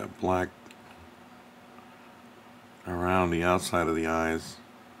 Trying to keep that black around the outside of the eyes.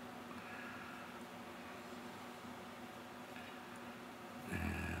 And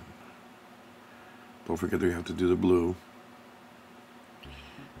don't forget that you have to do the blue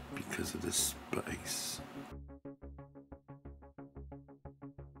because of the spice.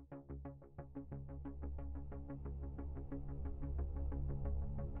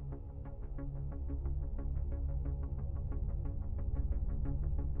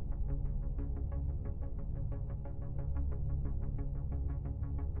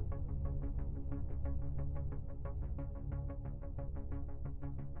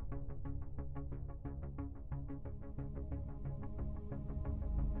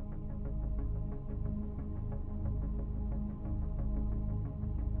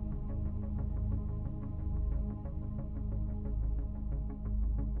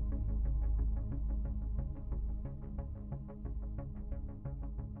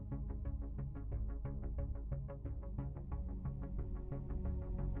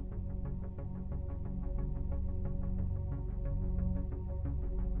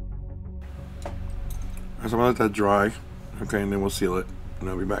 So I'm gonna let that dry, okay, and then we'll seal it, and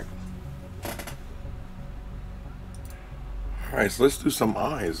I'll be back. Alright, so let's do some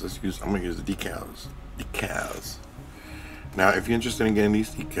eyes. I'm gonna use the decals. Now, if you're interested in getting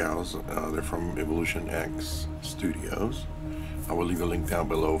these decals, they're from Evolution X Studios. I will leave a link down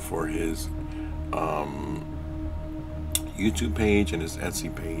below for his YouTube page and his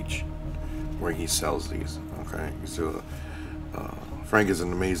Etsy page where he sells these. Okay, so Frank is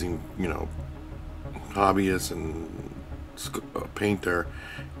an amazing, you know, hobbyist and painter,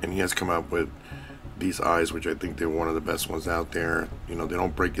 and he has come up with these eyes, which I think they're one of the best ones out there. You know, they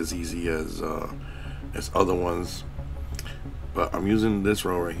don't break as easy as other ones, but I'm using this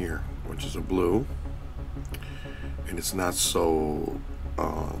row right here, which is a blue, and it's not so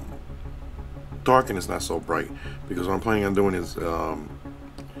dark and it's not so bright, because what I'm planning on doing is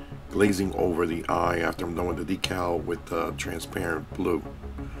glazing over the eye after I'm done with the decal with transparent blue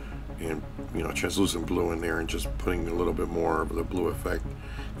and, you know, translucent blue in there, and just putting a little bit more of the blue effect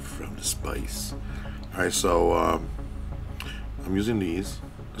from the spice. Alright, so I'm using these,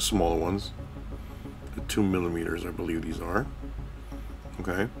 the smaller ones, the 2mm I believe these are.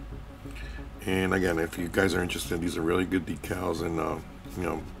 Okay, and again, if you guys are interested, these are really good decals, and you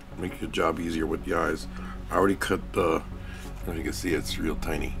know, make your job easier with the eyes. I already cut the, as you can see, it's real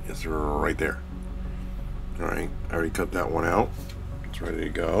tiny. It's right there. Alright, I already cut that one out. It's ready to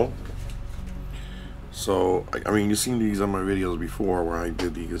go. So, I mean, you've seen these on my videos before where I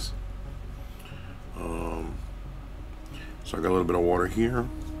did these. So I got a little bit of water here. I'm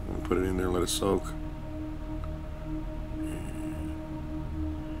gonna put it in there, let it soak. And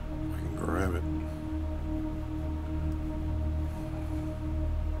I can grab it.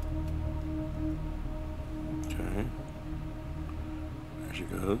 Okay. There she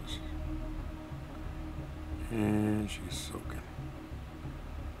goes. And she's soaking.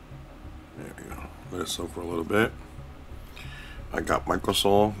 There we go. Let it soak for a little bit. I got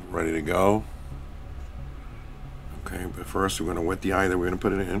Microsol ready to go. Okay, but first we're going to wet the eye that we're going to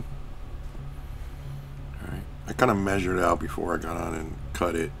put it in. Alright. I kind of measured it out before I got on and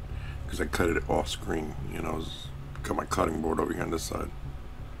cut it, because I cut it off screen. You know, got my cutting board over here on this side.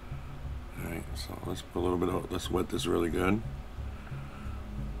 Alright, so let's put a little bit of, let's wet this really good.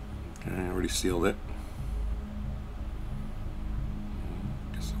 Okay, I already sealed it.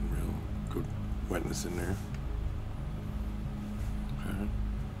 wetness in there. Okay.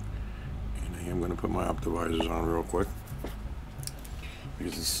 And I am going to put my optimizers on real quick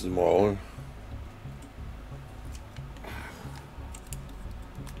because it's smaller.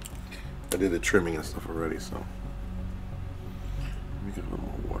 I did the trimming and stuff already, so let me get a little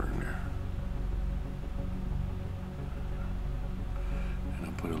more water in there. And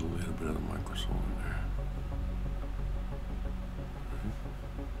I'll put a little bit of the microsol in there.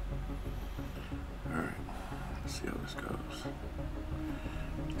 Alright, let's see how this goes.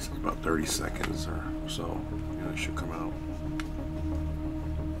 This is about 30 seconds or so. You know, it should come out.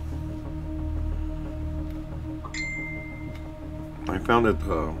 I found that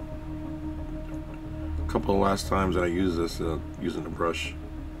a couple of last times that I used this using the brush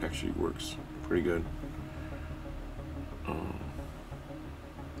actually works pretty good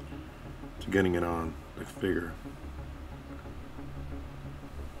to getting it on the figure.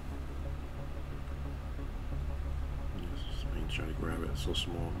 Just try to grab it, it's so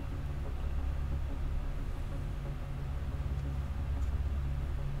small.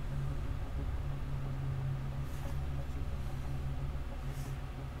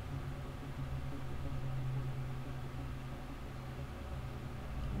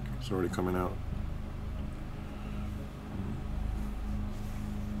 It's already coming out.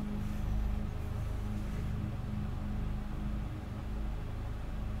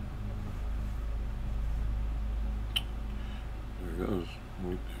 There it goes,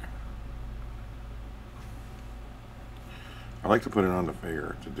 right there. I like to put it on the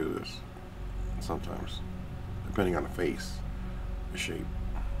figure to do this sometimes, depending on the face, the shape.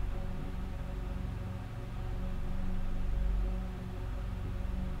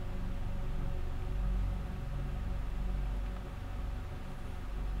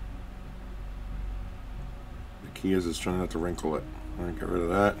 Key is trying not to wrinkle it. All right, get rid of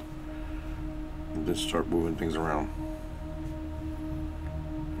that and just start moving things around.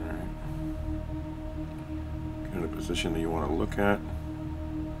 All right. Get in a position that you want to look at.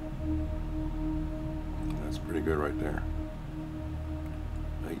 That's pretty good right there.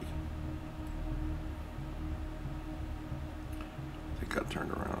 Hey. I think I turned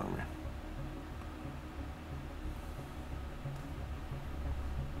around on me.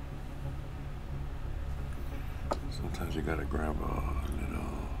 Sometimes you gotta grab a little,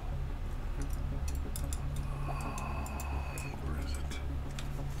 where is it?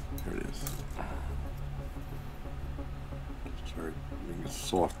 There it is. Sorry, it's a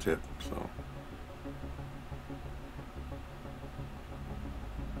soft tip, so.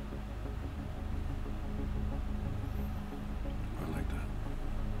 I like that.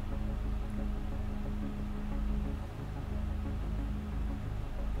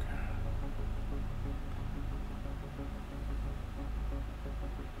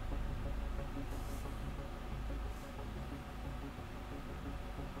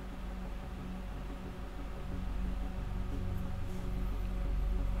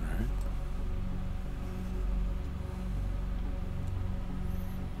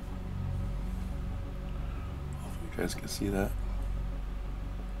 You guys can see that.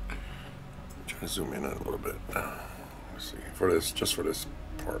 I'm trying to zoom in a little bit. Let's see, for this, just for this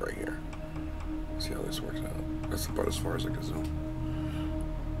part right here. Let's see how this works out. That's about as far as I can zoom.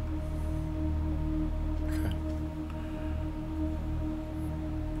 Okay.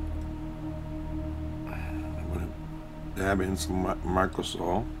 I'm gonna dab in some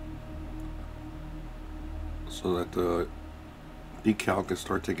microsol so that the decal can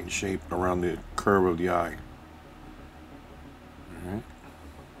start taking shape around the curve of the eye. Alright.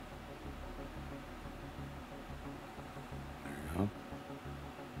 There you go.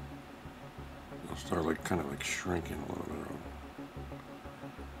 It'll start like kind of like shrinking a little bit.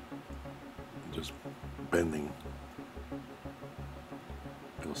 Just bending.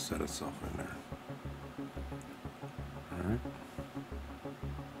 It'll set itself in there. Alright.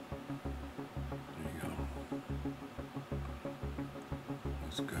 There you go.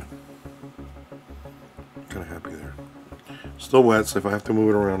 That's good. Kind of happy there. Still wet, so if I have to move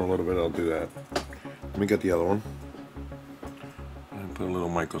it around a little bit, I'll do that. Let me get the other one. And put a little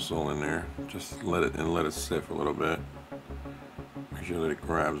microsol in there. Just let it sit for a little bit. Make sure that it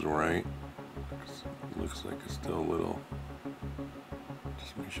grabs right. It looks like it's still a little.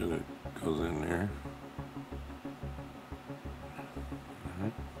 Just make sure that it goes in there.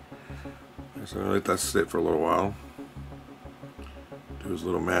 So I let that sit for a little while. Do his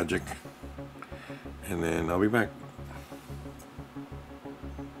little magic. And then I'll be back.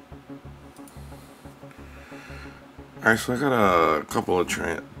 Alright, so I got a couple of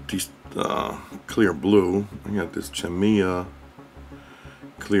clear blue. I got this Chani-DUNE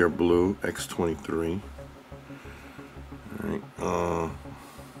clear blue X23. Alright, I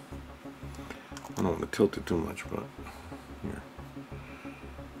don't want to tilt it too much, but here.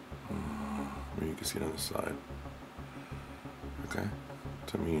 You can see it on the side. Okay,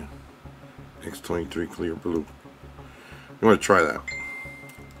 Tamiya X23 clear blue. You want to try that.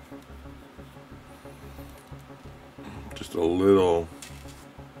 Just a little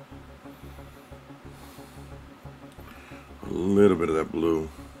bit of that blue.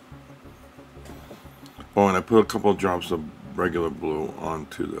 Oh, and I put a couple of drops of regular blue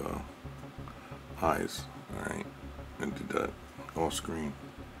onto the eyes. Alright, and did that all screen.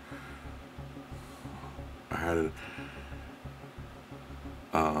 I had it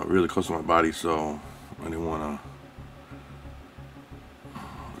really close to my body, so I didn't want to.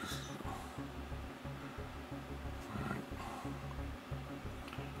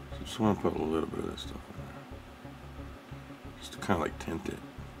 Just want to put a little bit of this stuff in there, just to kind of like tint it.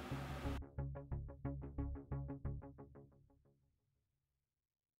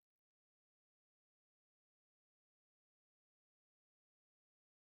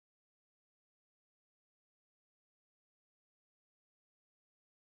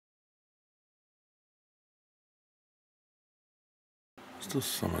 Still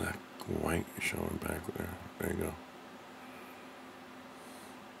some of that white showing back there. There you go.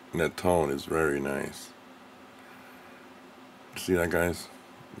 And that tone is very nice. See that, guys?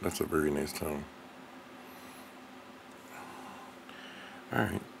 That's a very nice tone.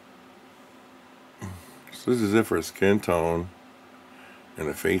 Alright. So this is it for a skin tone and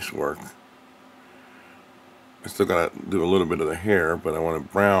the face work. I still gotta do a little bit of the hair, but I want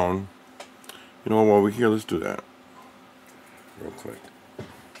it brown. You know what, while we're here, let's do that real quick.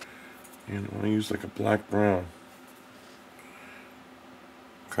 And I want to use like a black brown.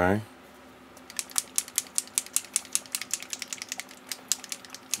 Okay.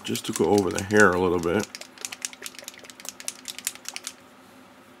 Just to go over the hair a little bit.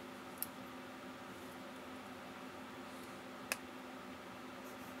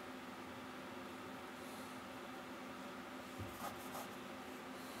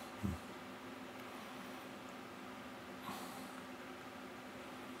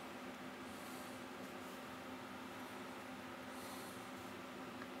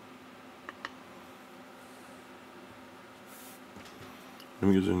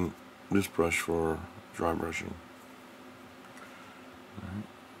 I'm using this brush for dry brushing. Right.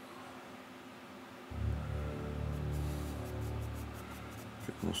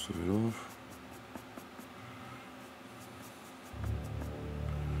 Get most of it off.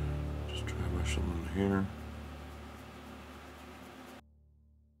 Just dry brush on the hair.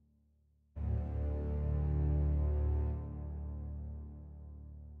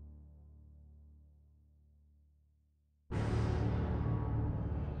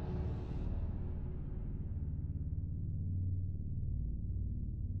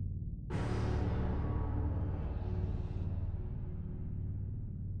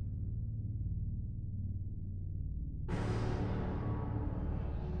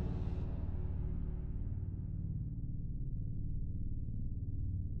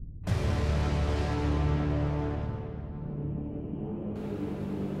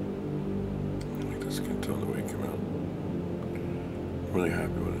 Skin tone the way it came out. I'm really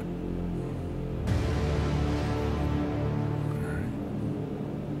happy with it. Alright.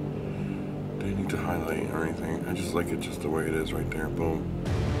 Don't need to highlight or anything. I just like it just the way it is right there. Boom.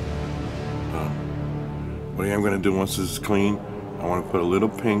 Done. What I am going to do once this is clean, I want to put a little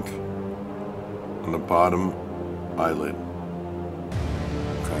pink on the bottom eyelid.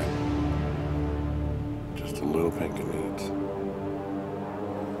 Okay. Just a little pink it needs.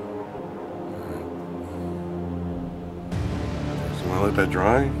 I let that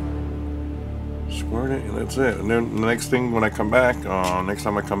dry, squirt it, and that's it. And then the next thing when I come back, next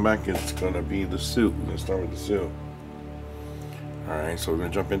time I come back, it's gonna be the suit. We're gonna start with the suit. All right, so we're gonna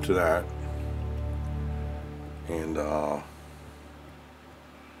jump into that, and I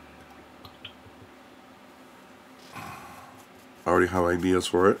already have ideas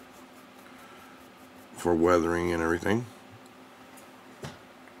for it, for weathering and everything,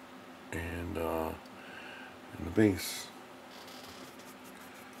 and the base.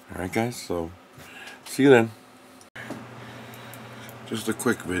 Alright guys, so see you then. Just a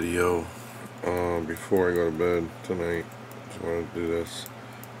quick video before I go to bed tonight. Just wanted to do this.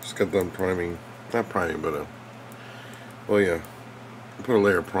 Just got done priming. Not priming, but well yeah. I put a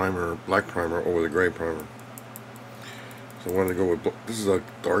layer of primer, black primer over the gray primer. So I wanted to go with, this is a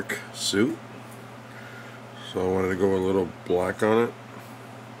dark suit. So I wanted to go with a little black on it.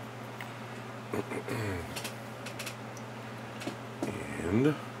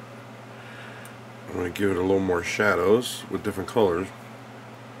 And I'm going to give it a little more shadows with different colors.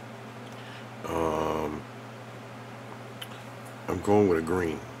 I'm going with a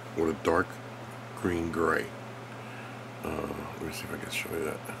green, with a dark green gray. Let me see if I can show you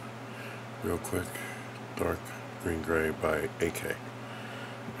that real quick. Dark green gray by AK.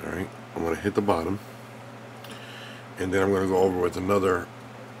 Alright, I'm going to hit the bottom, and then I'm going to go over with another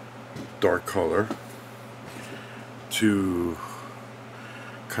dark color to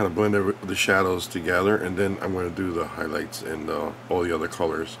kind of blend the shadows together, and then I'm going to do the highlights and all the other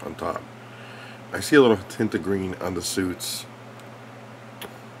colors on top. I see a little tint of green on the suits.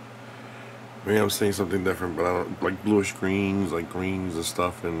 Maybe I'm saying something different, but I don't like bluish greens, like greens and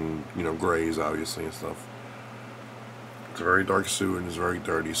stuff, and you know, grays obviously and stuff. It's a very dark suit and it's very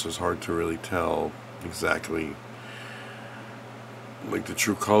dirty, so it's hard to really tell exactly like the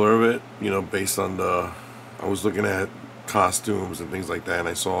true color of it, you know, based on I was looking at costumes and things like that, and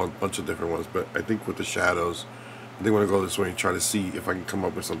I saw a bunch of different ones, but I think with the shadows, I think I'm going to go this way and try to see if I can come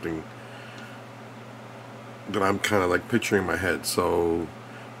up with something that I'm kind of like picturing in my head. So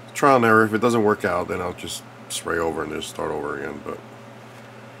trial and error. If it doesn't work out, then I'll just spray over and just start over again, but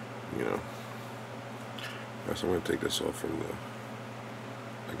you know. Alright, so I'm going to take this off from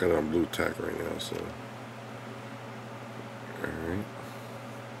I got it on blue tack right now, so alright.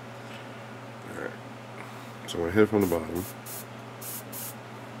 So I'm going to hit it from the bottom.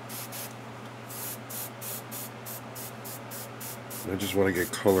 And I just want to get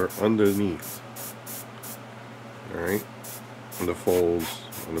color underneath. Alright. On the folds,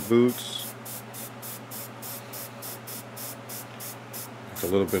 on the boots. Like a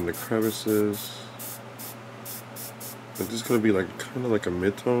little bit in the crevices. It's just going to be like kind of like a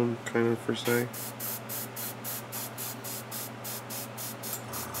mid-tone, kind of per se.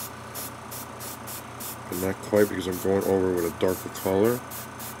 But not quite, because I'm going over with a darker color.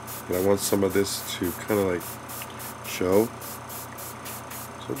 But I want some of this to kind of like show.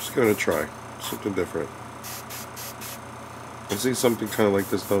 So I'm just going to try something different. I've seen something kind of like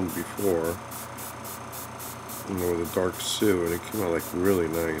this done before, you know, with a dark suit, and it came out like really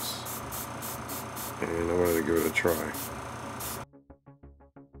nice. And I wanted to give it a try.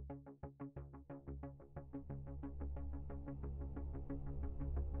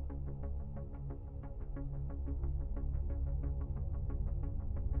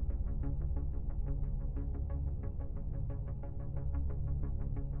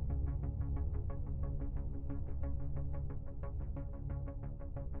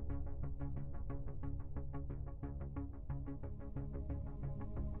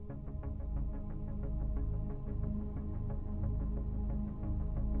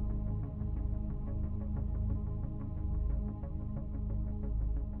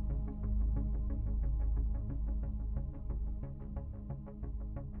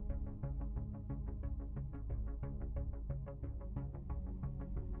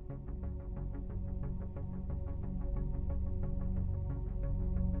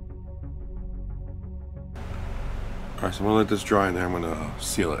 Alright, so I'm going to let this dry, and then I'm going to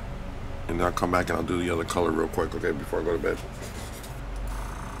seal it. And then I'll come back and I'll do the other color real quick, okay, before I go to bed.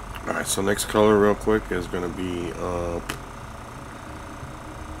 Alright, so next color real quick is going to be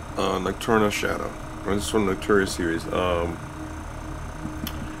Nocturna Shadow. This is from the Nocturia series.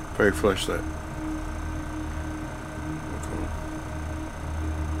 Very flesh set.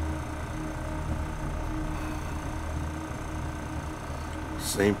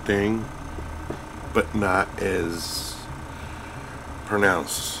 Same thing, but not as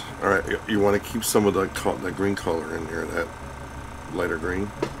pronounced. Alright, you want to keep some of the green color in here, that lighter green.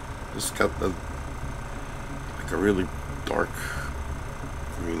 It's got like a really dark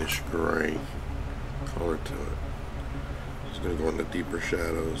greenish gray color to it. Just going to go into deeper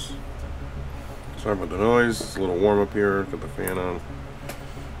shadows. Sorry about the noise, it's a little warm up here, got the fan on.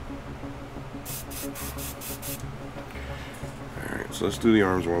 Alright, so let's do the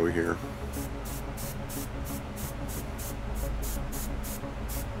arms while we're here.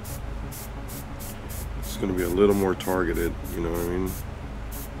 Going to be a little more targeted, you know what I mean?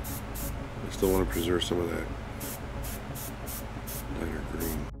 I still want to preserve some of that lighter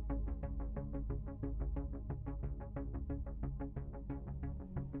green.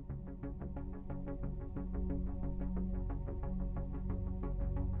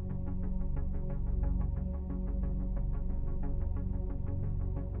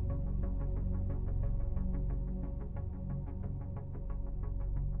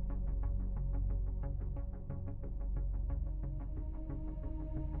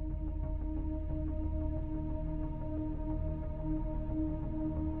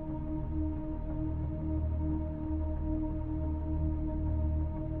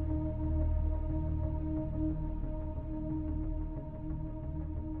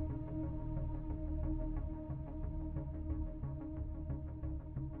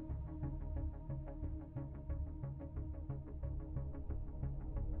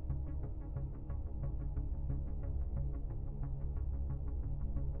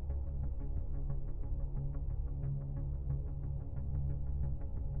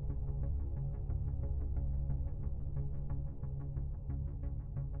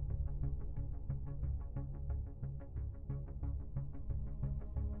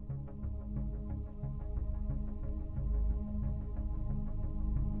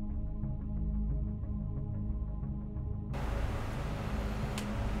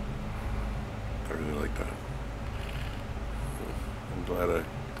 like that. I'm glad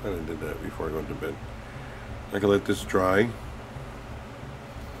I did that before I go to bed. I can let this dry.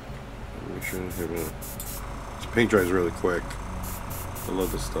 Make sure this paint dries really quick. I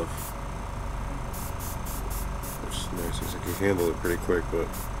love this stuff. It's nice. I can handle it pretty quick, but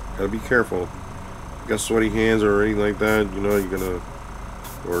gotta be careful. If you got sweaty hands or anything like that, you know you're gonna,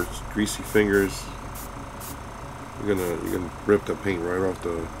 or greasy fingers, you're gonna rip the paint right off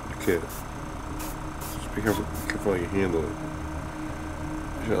the kit. Just be careful how you handle it.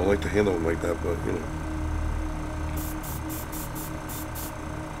 I don't like to handle them like that, but you know.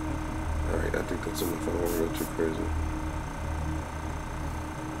 Alright, I think that's enough. I don't want to go too crazy.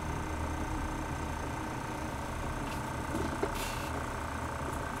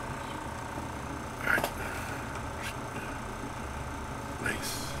 Alright.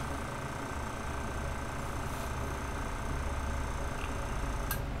 Nice.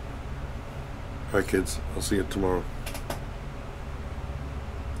 Alright kids, I'll see you tomorrow.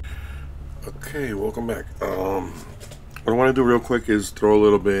 Okay, welcome back. What I want to do real quick is throw a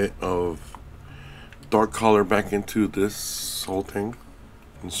little bit of dark color back into this whole thing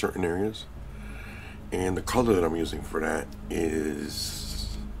in certain areas. And the color that I'm using for that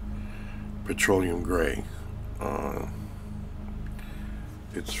is petroleum gray.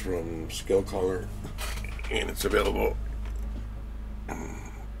 It's from Scale Color and it's available.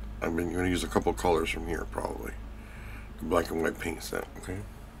 I'm going to use a couple colors from here probably. The black and white paint set, okay?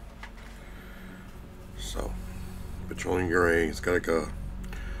 So, petroleum gray, it's got like a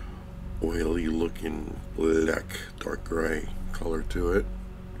oily looking black, dark gray color to it.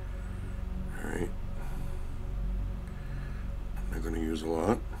 Alright. I'm not going to use a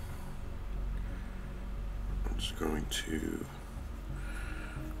lot. I'm just going to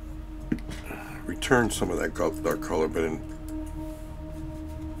return some of that dark color, but in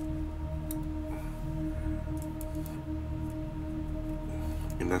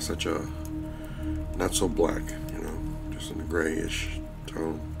not such a, not so black, you know, just in a grayish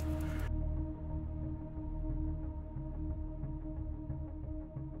tone.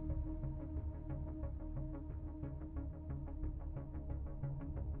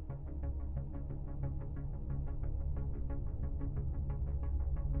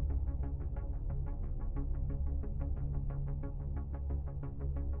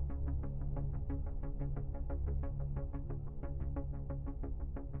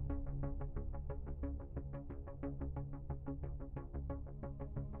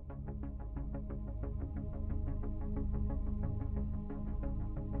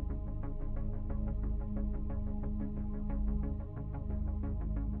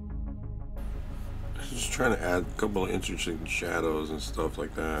 Just trying to add a couple of interesting shadows and stuff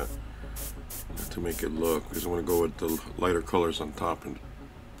like that to make it look, because I want to go with the lighter colors on top and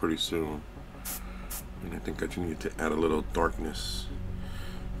pretty soon. And I think I need to add a little darkness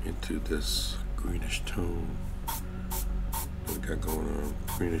into this greenish tone that we got going on,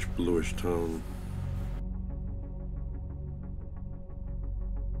 greenish bluish tone.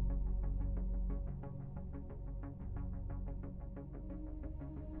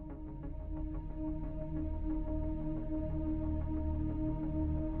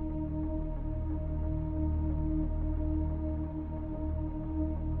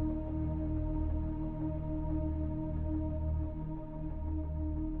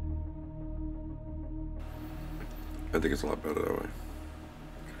 I think it's a lot better that way.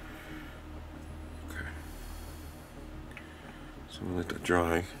 Okay. So I'm gonna let that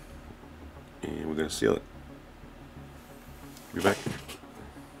dry and we're gonna seal it. Be back.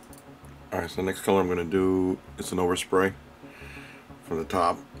 Alright, so the next color I'm gonna do is an overspray from the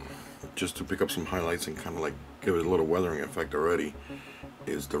top, just to pick up some highlights and kind of like give it a little weathering effect already,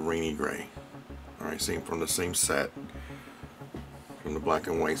 is the rainy gray. Alright, same from the same set, from the black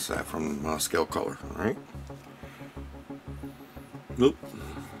and white set from Scale Color. Alright. Nope.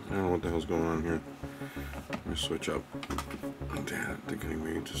 I don't know what the hell's going on here. Let me switch up. I think I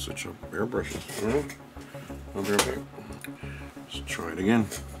need to switch up airbrushes. Alright. I'll be right back. Let's try it again.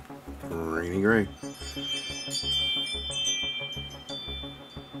 Rainy gray.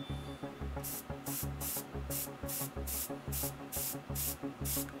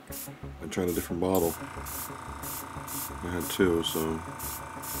 I tried a different bottle. I had two, so.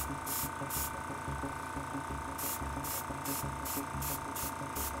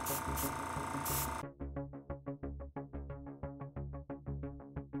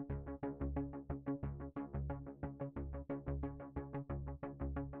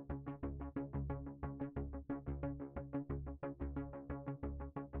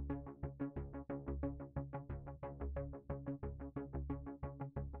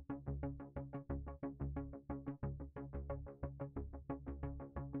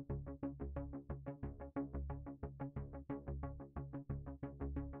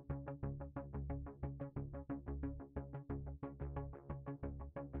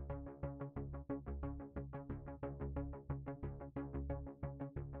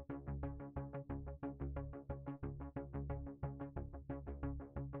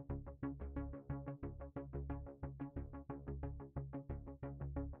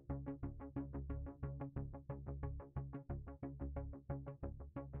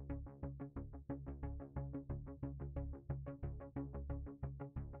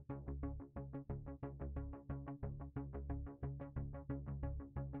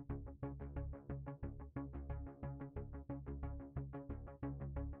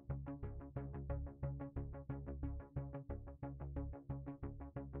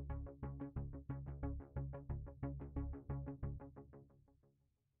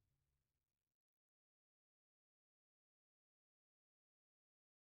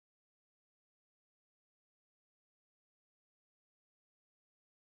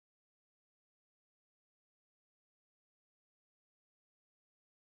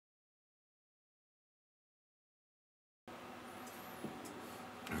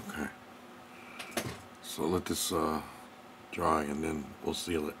 So let this dry and then we'll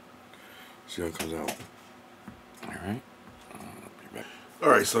seal it. See how it comes out. Alright.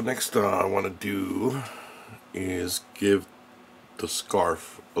 Alright, so next I want to do is give the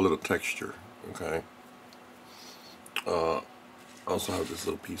scarf a little texture. Okay. I also have this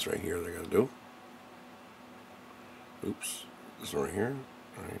little piece right here that I gotta do. Oops. This one right here.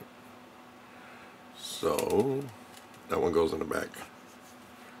 Alright. So that one goes in the back.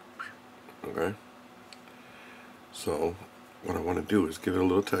 Okay. So what I want to do is give it a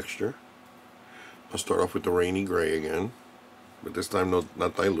little texture. I'll start off with the rainy gray again, but this time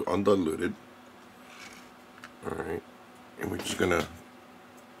not undiluted. Alright. And we're just gonna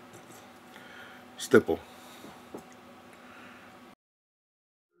stipple.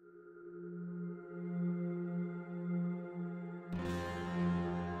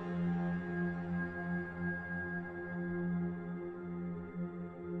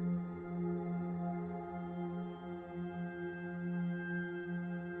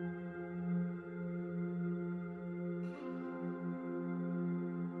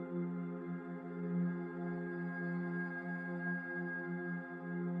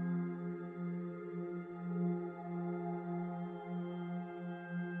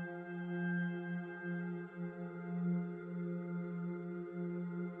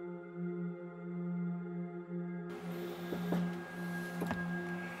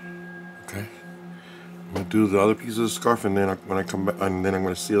 Okay. I'm gonna do the other piece of the scarf, and then when I come back, and then I'm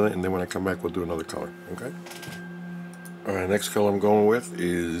gonna seal it, and then when I come back, we'll do another color. Okay. All right. Next color I'm going with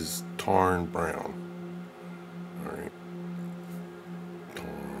is tarn brown. All right.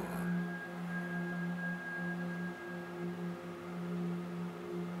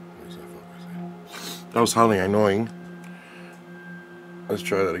 Where's that focus at? That was highly annoying. Let's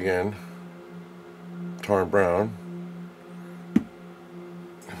try that again. Tarn brown.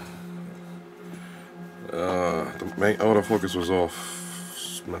 The autofocus was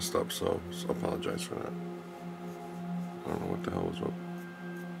off, messed up, so I apologize for that. I don't know what the hell was up.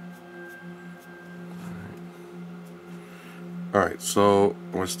 Alright, so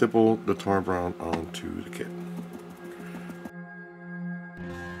I'm going to stipple the tar brown onto the kit.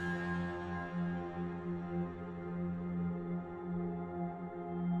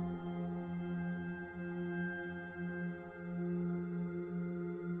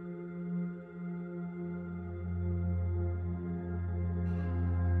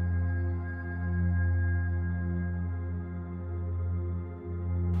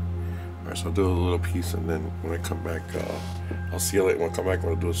 Alright, so I'll do a little piece, and then when I come back, I'll seal it. When I come back, I'm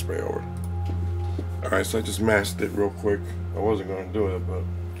going to do a spray over. Alright, so I just masked it real quick. I wasn't going to do it, but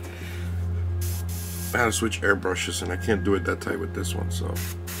I had to switch airbrushes, and I can't do it that tight with this one, so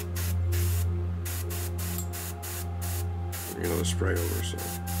I'm going to spray over. So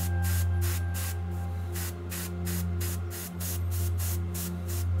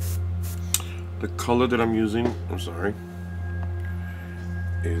the color that I'm using,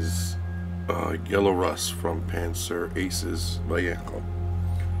 is Yellow Rust from Panzer Aces Vallejo.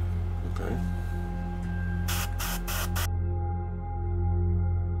 Okay.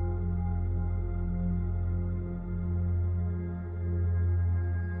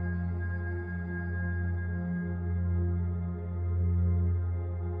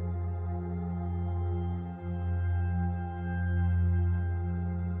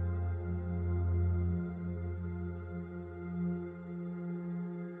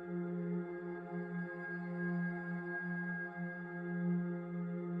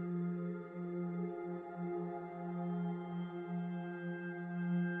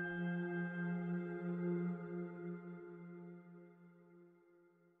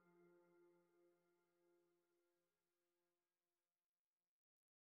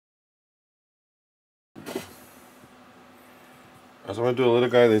 So I'm going to do a little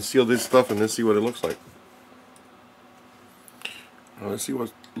guy, then seal this stuff, and then see what it looks like. Let's see what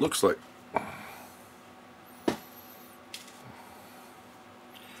it looks like.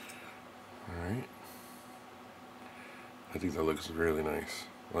 Alright. I think that looks really nice.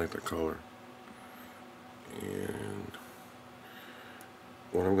 I like the color. And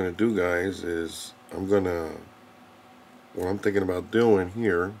what I'm going to do, guys, is what I'm thinking about doing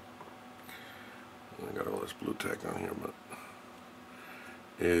here, I got all this blue tack on here, but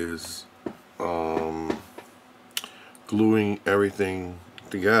is gluing everything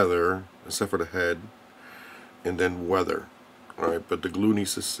together except for the head, and then weather. Alright, but the glue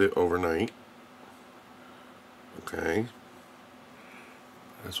needs to sit overnight. Okay,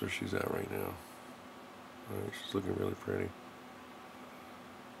 that's where she's at right now. Alright, she's looking really pretty.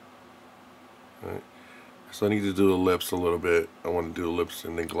 Alright, so I need to do the lips a little bit. I want to do the lips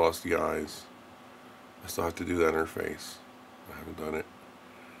and then gloss the eyes. I still have to do that in her face. I haven't done it.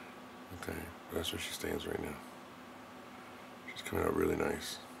 Okay, that's where she stands right now. She's coming out really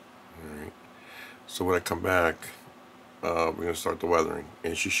nice. Alright. So when I come back, we're going to start the weathering,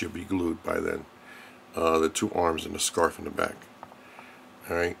 and she should be glued by then. The 2 arms and the scarf in the back.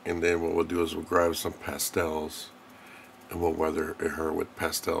 Alright, and then what we'll do is we'll grab some pastels and we'll weather her with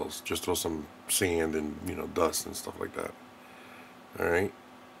pastels. Just throw some sand and, you know, dust and stuff like that. Alright.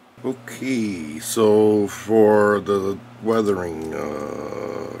 Okay, so for the weathering,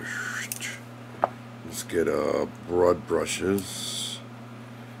 let's get broad brushes.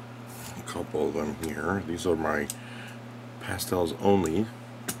 A couple of them here. These are my pastels only.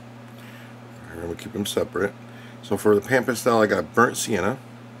 I'm going to keep them separate. So for the pan pastel, I got burnt sienna.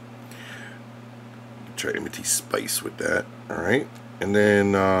 Try to imitate spice with that. Alright. And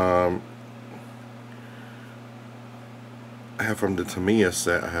then I have from the Tamiya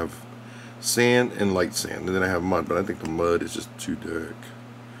set, I have sand and light sand. And then I have mud, but I think the mud is just too dark.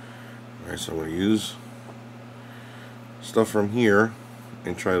 Alright, so I'm going to use stuff from here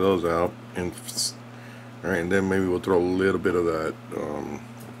and try those out. And alright, and then maybe we'll throw a little bit of that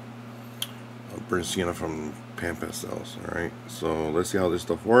burnt sienna from pan pastels. Alright, so let's see how this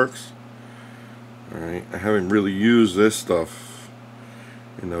stuff works. Alright, I haven't really used this stuff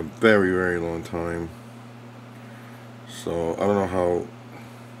in a very, very long time. So I don't know how,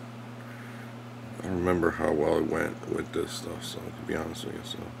 I don't remember how well it went with this stuff, so to be honest with you.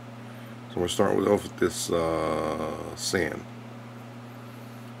 So we're starting off with this sand.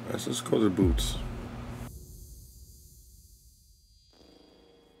 Let's just go to the boots.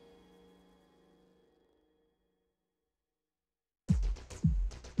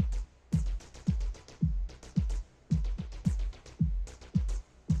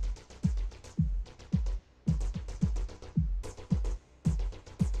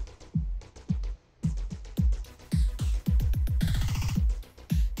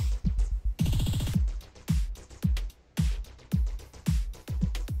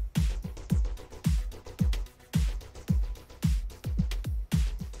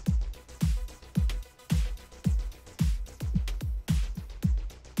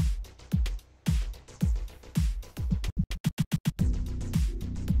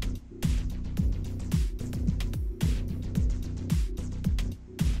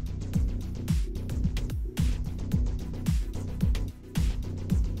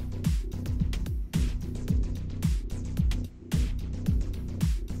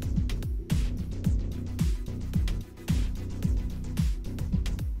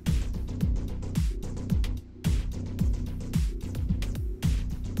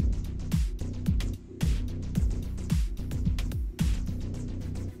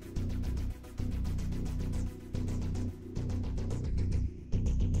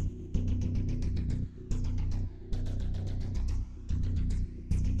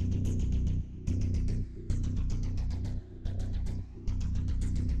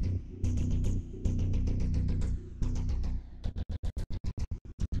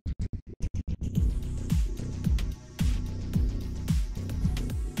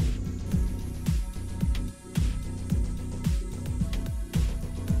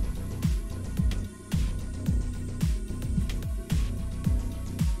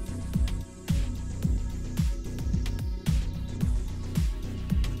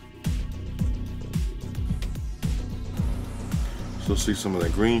 So see some of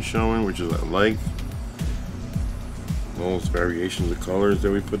that green showing, which is I like. Those variations of colors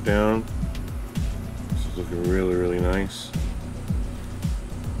that we put down. This is looking really, really nice.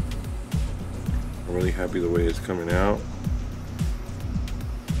 I'm really happy the way it's coming out.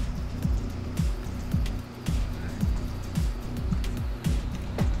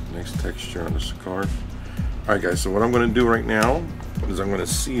 Nice texture on the scarf. Alright guys, so what I'm going to do right now is I'm going to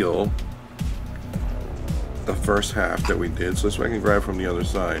seal the first half that we did, so this way I can grab from the other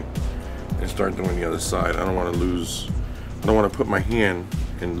side and start doing the other side. I don't want to put my hand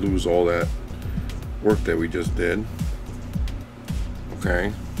and lose all that work that we just did.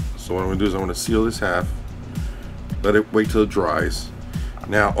 Okay, so what I'm going to do is I'm going to seal this half, let it wait till it dries.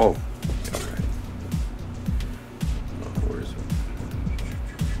 Now, okay. Where is it?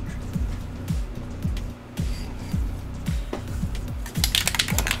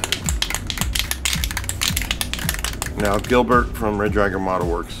 Now, Gilbert from Red Dragon Model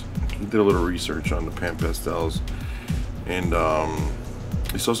Works, he did a little research on the pan pastels, and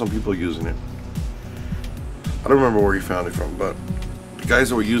he saw some people using it. I don't remember where he found it from, but the guys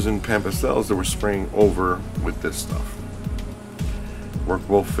that were using pan pastels, they were spraying over with this stuff.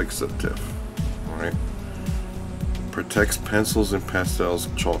 Workable fixative. Alright. Protects pencils and pastels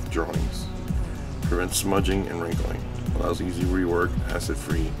chalk drawings. prevents smudging and wrinkling, allows easy rework, acid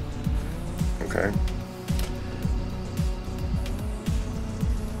free. Okay,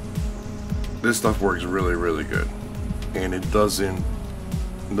 this stuff works really, really good, and it doesn't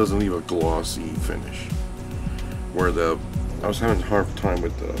leave a glossy finish. Where I was having a hard time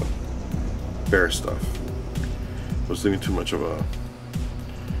with the bare stuff. I was leaving too much of a.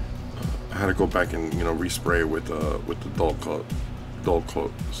 I had to go back and respray with the dull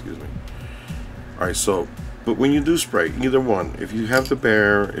coat. Excuse me. All right, so but when you do spray, either one, if you have the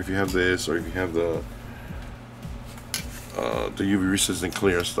bare, if you have this, or if you have the UV resistant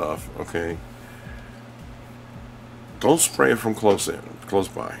clear stuff, okay. Don't spray it from close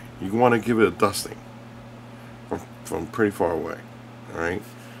by. You want to give it a dusting from pretty far away. All right.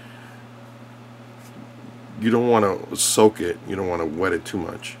 You don't want to soak it. You don't want to wet it too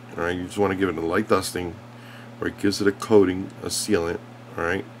much. All right. You just want to give it a light dusting, where it gives it a coating, a sealant. All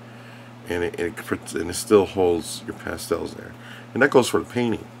right. And it still holds your pastels there. And that goes for the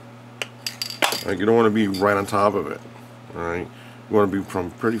painting. Like, you don't want to be right on top of it. All right. You want to be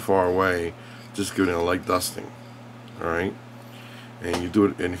from pretty far away, just giving it a light dusting. All right, and you do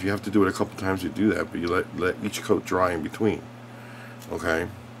it, and if you have to do it a couple times, you do that, but you let each coat dry in between. Okay,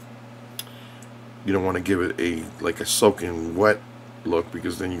 you don't want to give it a soaking wet look,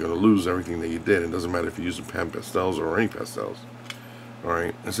 because then you're going to lose everything that you did. It doesn't matter if you're using pan pastels or any pastels. All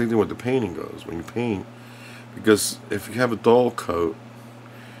right, and same thing with the painting goes. When you paint, because if you have a dull coat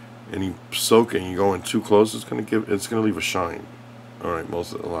and you soak it and you go in too close, it's going to leave a shine. All right,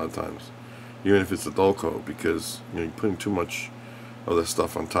 a lot of times. Even if it's a dull coat, because you're putting too much of this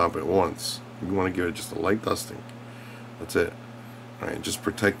stuff on top at once. You want to give it just a light dusting. That's it. Alright, just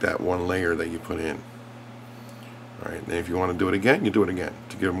protect that one layer that you put in. Alright, and if you want to do it again, you do it again.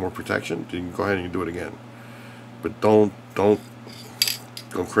 To give it more protection, you can go ahead and you do it again. But don't go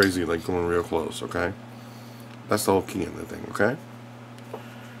crazy like going real close, okay? That's the whole key in the thing, okay?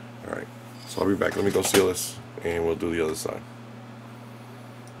 Alright, so I'll be back. Let me go seal this, and we'll do the other side.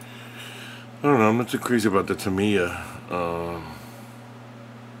 I don't know, I'm not too crazy about the Tamiya.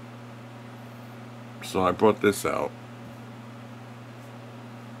 So I brought this out.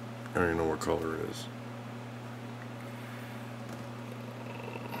 I don't even know what color it is.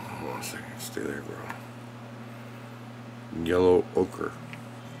 Hold on a second, stay there, girl. Yellow ochre.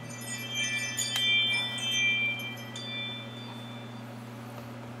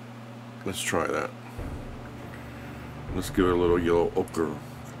 Let's try that. Let's give it a little yellow ochre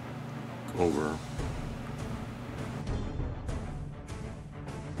over.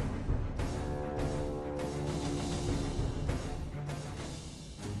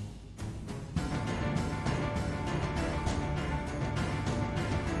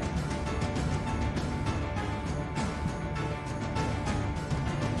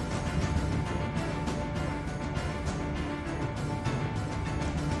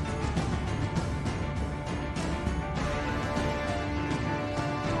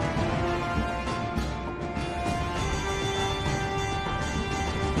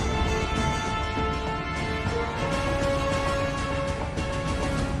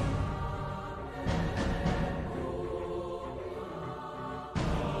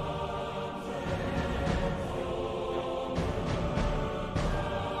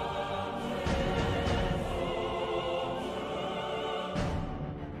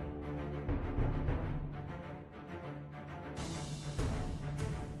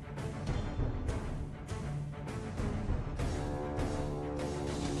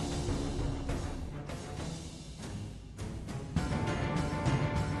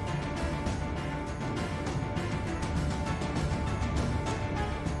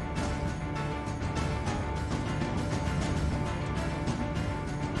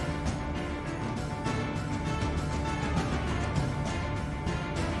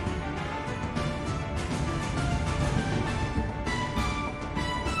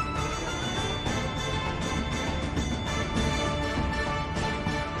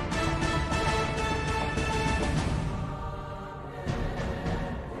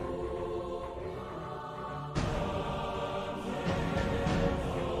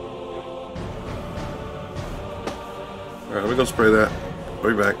 Alright, let me go spray that. I'll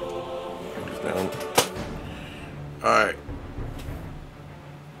be back. Down. Alright.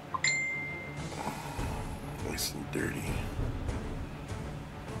 Nice and dirty.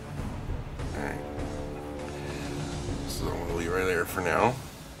 Alright. So I'm going to leave it right there for now.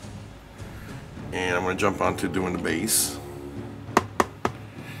 And I'm going to jump on to doing the base.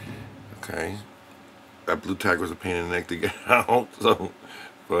 Okay. That blue tag was a pain in the neck to get out, so,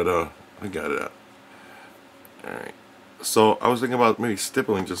 but I got it out. Alright. So I was thinking about maybe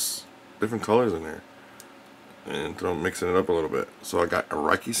stippling just different colors in there, and mixing it up a little bit. So I got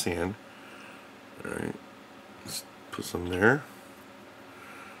Iraqi sand. All right, let's put some there.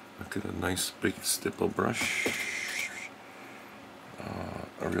 I get a nice big stipple brush,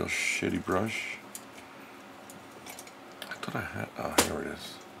 a real shitty brush. I thought I had. Oh, here it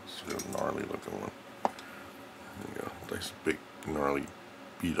is. It's a real gnarly looking one. There you go. Nice big gnarly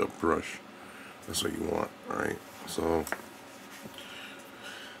beat up brush. That's what you want. All right. So.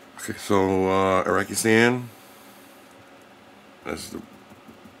 Okay, so Iraqi sand. That's the.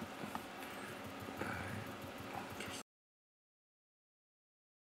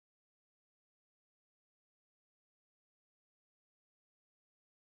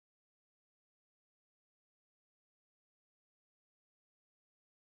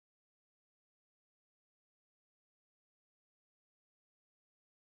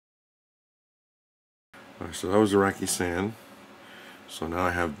 Alright, so that was Iraqi sand. So now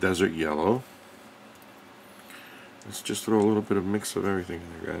I have desert yellow. Let's just throw a little bit of mix of everything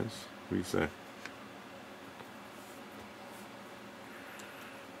in there, guys. What do you say?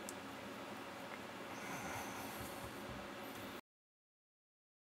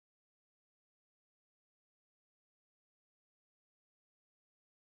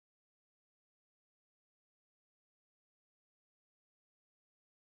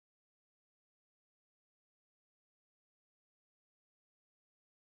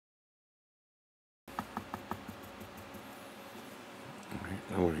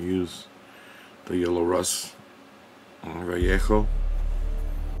 I'm going to use the yellow rust Vallejo.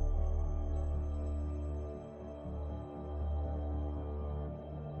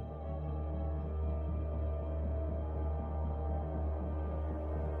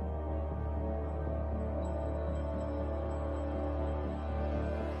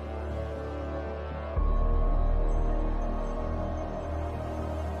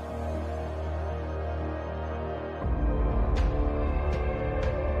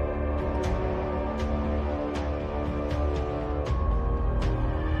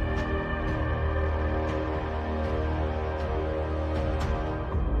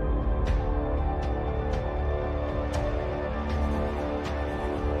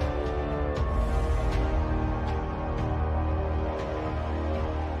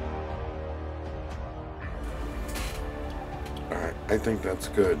 Alright, I think that's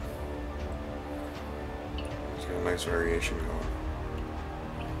good. It's got a nice variation going.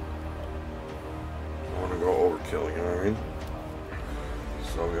 I don't want to go overkill, you know what I mean?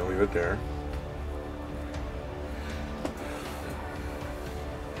 So we're going to leave it there.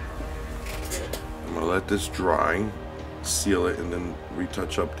 I'm going to let this dry, seal it, and then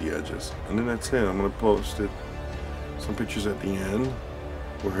retouch up the edges. And then that's it. I'm going to post it, some pictures at the end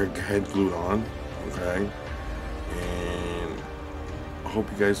with her head glued on, okay? And I hope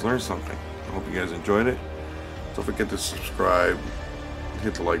you guys learned something. I hope you guys enjoyed it. Don't forget to subscribe,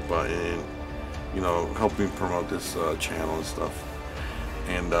 hit the like button, you know, help me promote this channel and stuff.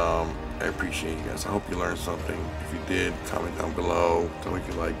 And I appreciate you guys. I hope you learned something. If you did, comment down below. Tell me if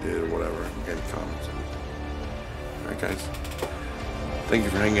you liked it or whatever. If you got any comments. Alright guys, thank you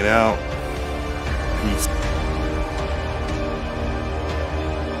for hanging out. Peace.